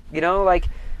 Soon. Yeah. It's like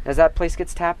as that place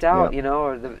gets tapped out,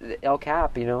 or the El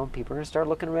Cap, people are gonna start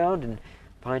looking around and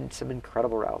find some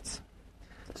incredible routes.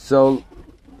 So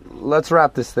let's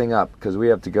wrap this thing up because we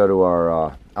have to go to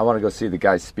our. I want to go see the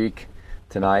guys speak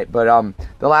tonight. But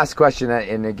the last question,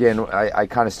 and again, I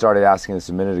kind of started asking this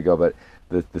a minute ago, but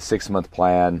the 6-month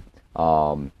plan.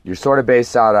 You're sort of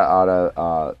based out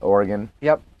of Oregon.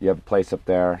 Yep. You have a place up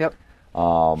there. Yep.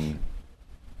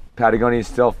 Patagonia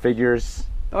still figures.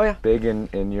 Oh yeah. Big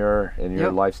in your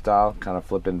lifestyle, kind of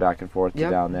flipping back and forth to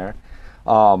down there.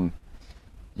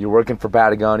 You're working for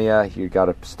Patagonia. You got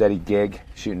a steady gig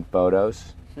shooting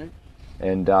photos,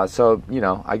 and so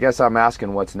I guess I'm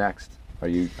asking what's next. Are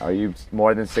you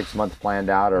more than 6 months planned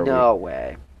out? Or no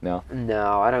way. No.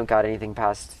 No, I don't got anything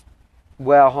past.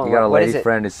 Well, hold on. You got a lady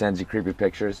friend who sends you creepy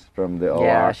pictures from the OR?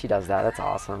 Yeah, she does that. That's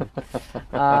awesome.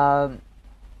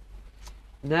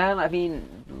 No, I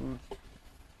mean,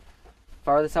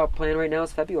 farthest out plan right now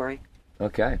is February.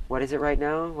 Okay. What is it right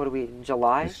now? What are we in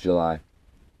July? It's July.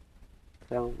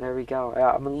 So there we go.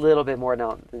 I'm a little bit more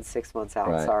now than 6 months out.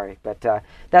 Right. Sorry, but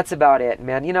that's about it,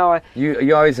 man.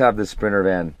 You always have the Sprinter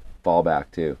van fallback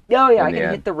too. Oh yeah, I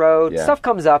can hit the road. Yeah. Stuff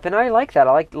comes up, and I like that.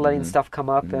 I like letting stuff come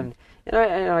up, and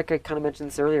I like I kind of mentioned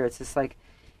this earlier. It's just like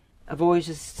I've always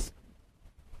just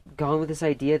gone with this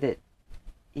idea that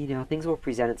things will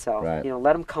present itself. Right.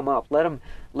 Let them come up.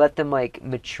 Let them like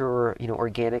mature.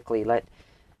 organically. Let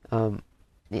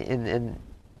and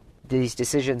these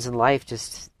decisions in life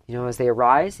just as they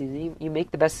arise, you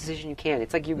make the best decision you can.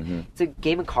 It's like it's a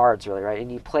game of cards, really, right?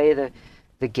 And you play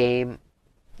the game,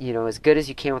 as good as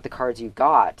you can with the cards you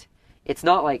got. It's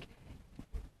not like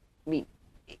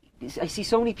I see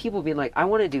so many people being like, I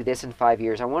want to do this in 5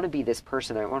 years. I want to be this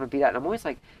person. I want to be that. And I'm always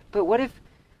like, but what if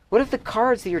the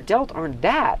cards that you're dealt aren't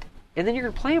that? And then you're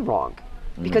going to play them wrong.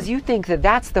 Because you think that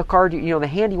that's the card, the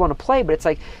hand you want to play. But it's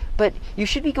like, but you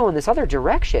should be going this other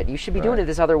direction. You should be doing it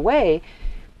this other way.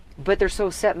 But they're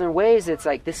so set in their ways. It's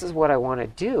like, this is what I want to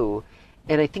do.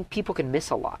 And I think people can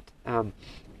miss a lot.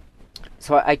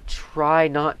 So I try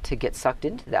not to get sucked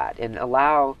into that and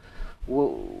allow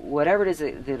whatever it is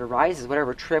that arises,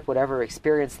 whatever trip, whatever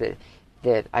experience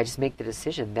that I just make the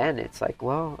decision. Then it's like,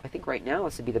 well, I think right now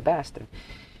this would be the best. And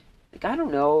like, I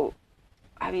don't know.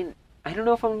 I mean, I don't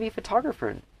know if I'm gonna be a photographer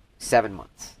in 7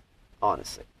 months.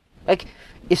 Honestly, like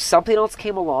if something else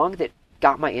came along that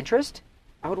got my interest,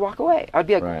 I would walk away. I'd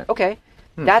be like, okay,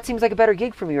 that seems like a better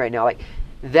gig for me right now. Like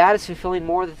that is fulfilling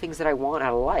more of the things that I want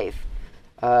out of life.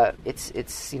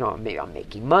 It's maybe I'm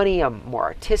making money. I'm more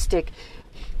artistic.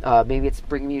 Maybe it's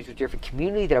bringing me to a different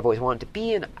community that I've always wanted to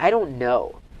be in. I don't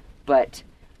know. But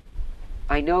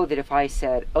I know that if I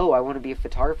said, I want to be a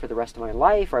photographer the rest of my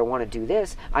life, or I want to do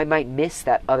this, I might miss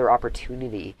that other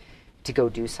opportunity to go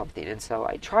do something. And so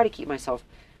I try to keep myself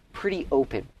pretty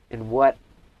open in what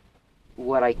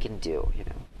I can do, you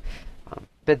know.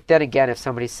 But then again, if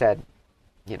somebody said,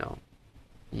 you know,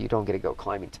 you don't get to go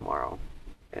climbing tomorrow,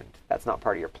 and that's not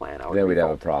part of your plan, then we'd have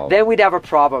a problem. Then we'd have a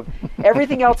problem.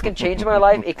 Everything else can change in my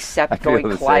life except going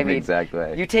climbing.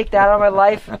 Exactly. You take that out of my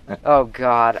life, oh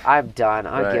God, I'm done.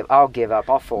 I'll give up.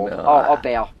 I'll fold. No, I'll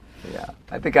bail. Yeah,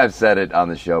 I think I've said it on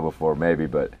the show before, maybe,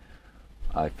 but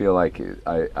I feel like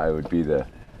I would be the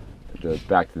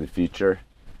Back to the Future,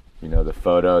 you know, the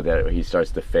photo that he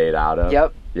starts to fade out of.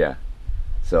 Yep. Yeah.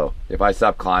 So if I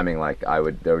stopped climbing, like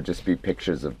there would just be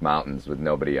pictures of mountains with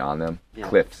nobody on them,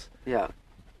 cliffs. Yeah.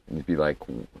 And it'd be like,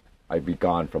 I'd be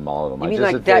gone from all of them. You mean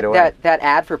like that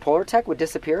ad for Polar Tech would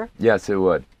disappear? Yes, it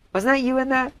would. Wasn't that you in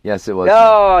that? Yes, it was.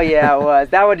 Oh, yeah, it was.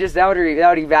 That would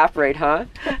evaporate, huh?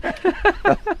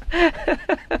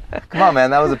 Come on,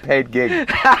 man, that was a paid gig.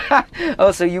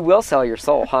 Oh, so you will sell your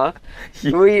soul, huh?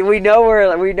 We know where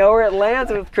it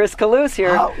lands with Chris Kalous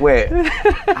here.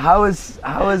 How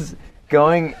is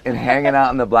going and hanging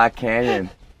out in the Black Canyon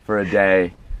for a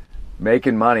day,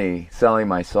 making money, selling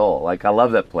my soul? Like, I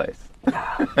love that place.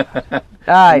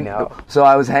 I know. So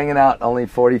I was hanging out only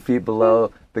 40 feet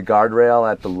below the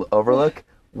guardrail at the overlook.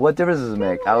 What difference does it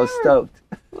make? I was stoked.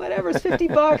 Whatever, it's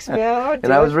 $50, man.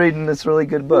 And I was reading this really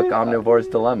good book, Omnivore's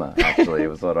Dilemma, actually. It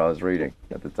was what I was reading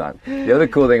at the time. The other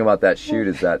cool thing about that shoot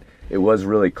is that it was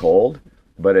really cold,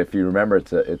 but if you remember,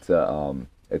 it's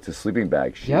a sleeping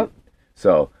bag shoot. Yep.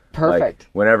 So perfect. Like,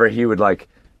 whenever he would like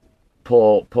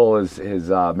pull his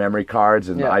memory cards,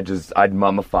 and I'd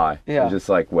mummify. Yeah. And just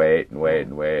like wait,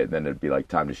 and then it'd be like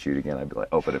time to shoot again. I'd be like,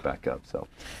 open it back up. So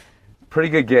pretty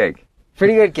good gig.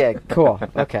 Pretty good gig. Cool.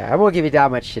 Okay. I won't give you that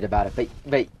much shit about it,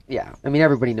 but yeah. I mean,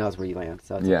 everybody knows where you land,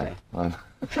 so it's okay.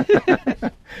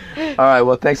 All right.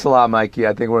 Well, thanks a lot, Mikey.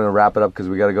 I think we're gonna wrap it up because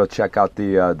we got to go check out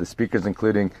the speakers,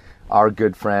 including our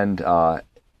good friend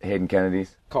Hayden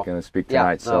Kennedy's going to speak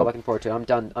tonight. Yeah. So looking forward to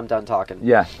it. I'm done talking.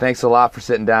 Yeah. Thanks a lot for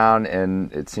sitting down,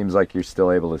 and it seems like you're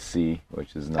still able to see,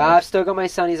 which is nice. I've still got my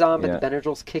sunnies on, but the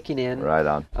Benadryl's kicking in. Right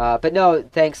on. But no,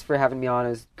 thanks for having me on. It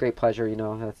was a great pleasure. You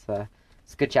know,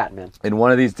 it's good chatting, man. And one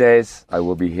of these days, I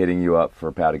will be hitting you up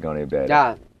for Patagonia Beta.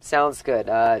 Yeah, sounds good.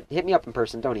 Hit me up in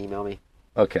person. Don't email me.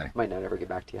 Okay. Might not ever get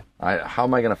back to you. How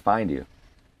am I going to find you?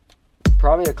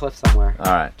 Probably a cliff somewhere.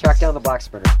 All right. Track down the black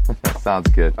sprinter.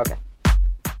 Sounds good. Okay.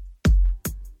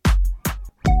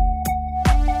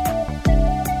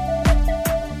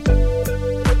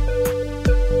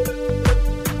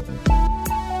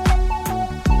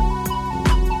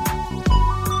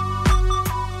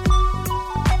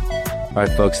 All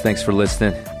right, folks, thanks for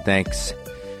listening. Thanks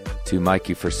to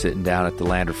Mikey for sitting down at the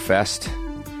Lander Fest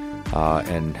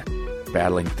and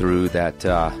battling through that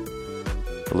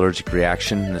allergic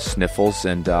reaction and the sniffles.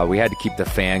 And we had to keep the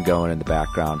fan going in the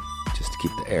background just to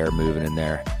keep the air moving in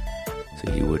there so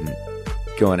he wouldn't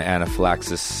go into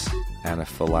anaphylaxis,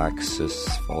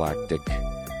 phylactic,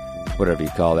 whatever you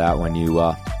call that when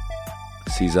you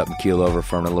seize up and keel over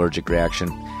from an allergic reaction.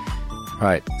 All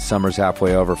right, summer's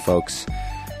halfway over, folks.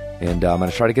 And I'm going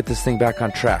to try to get this thing back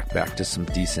on track, back to some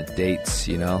decent dates,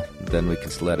 you know. Then we can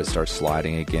let it start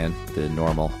sliding again. The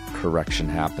normal correction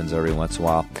happens every once in a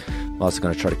while. I'm also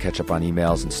going to try to catch up on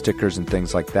emails and stickers and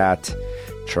things like that.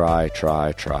 Try.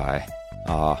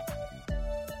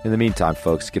 In the meantime,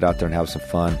 folks, get out there and have some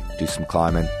fun. Do some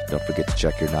climbing. Don't forget to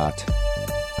check your knot.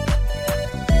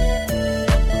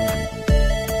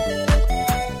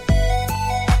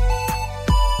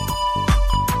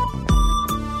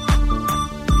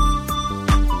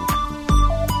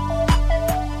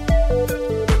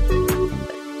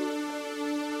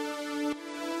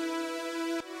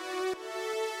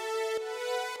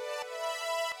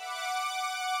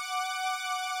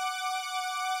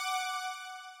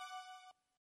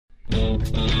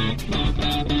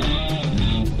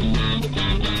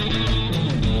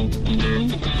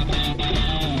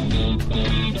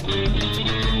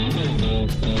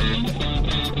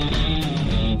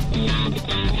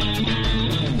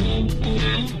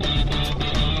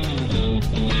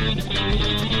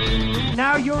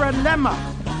 Now you're a lemma.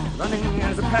 Running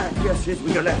as a pack. Yes,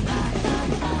 we go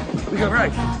left. We go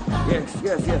right. Yes.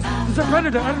 There's a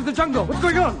predator out of the jungle. What's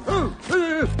going on?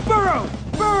 Burrow!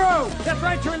 That's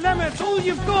right, you're a lemma. It's all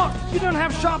you've got. You don't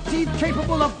have sharp teeth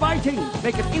capable of biting.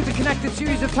 Make an interconnected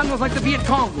series of tunnels like the Viet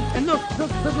Cong. And look.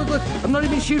 I'm not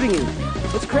even shooting you.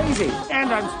 It's crazy.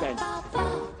 And I'm spent.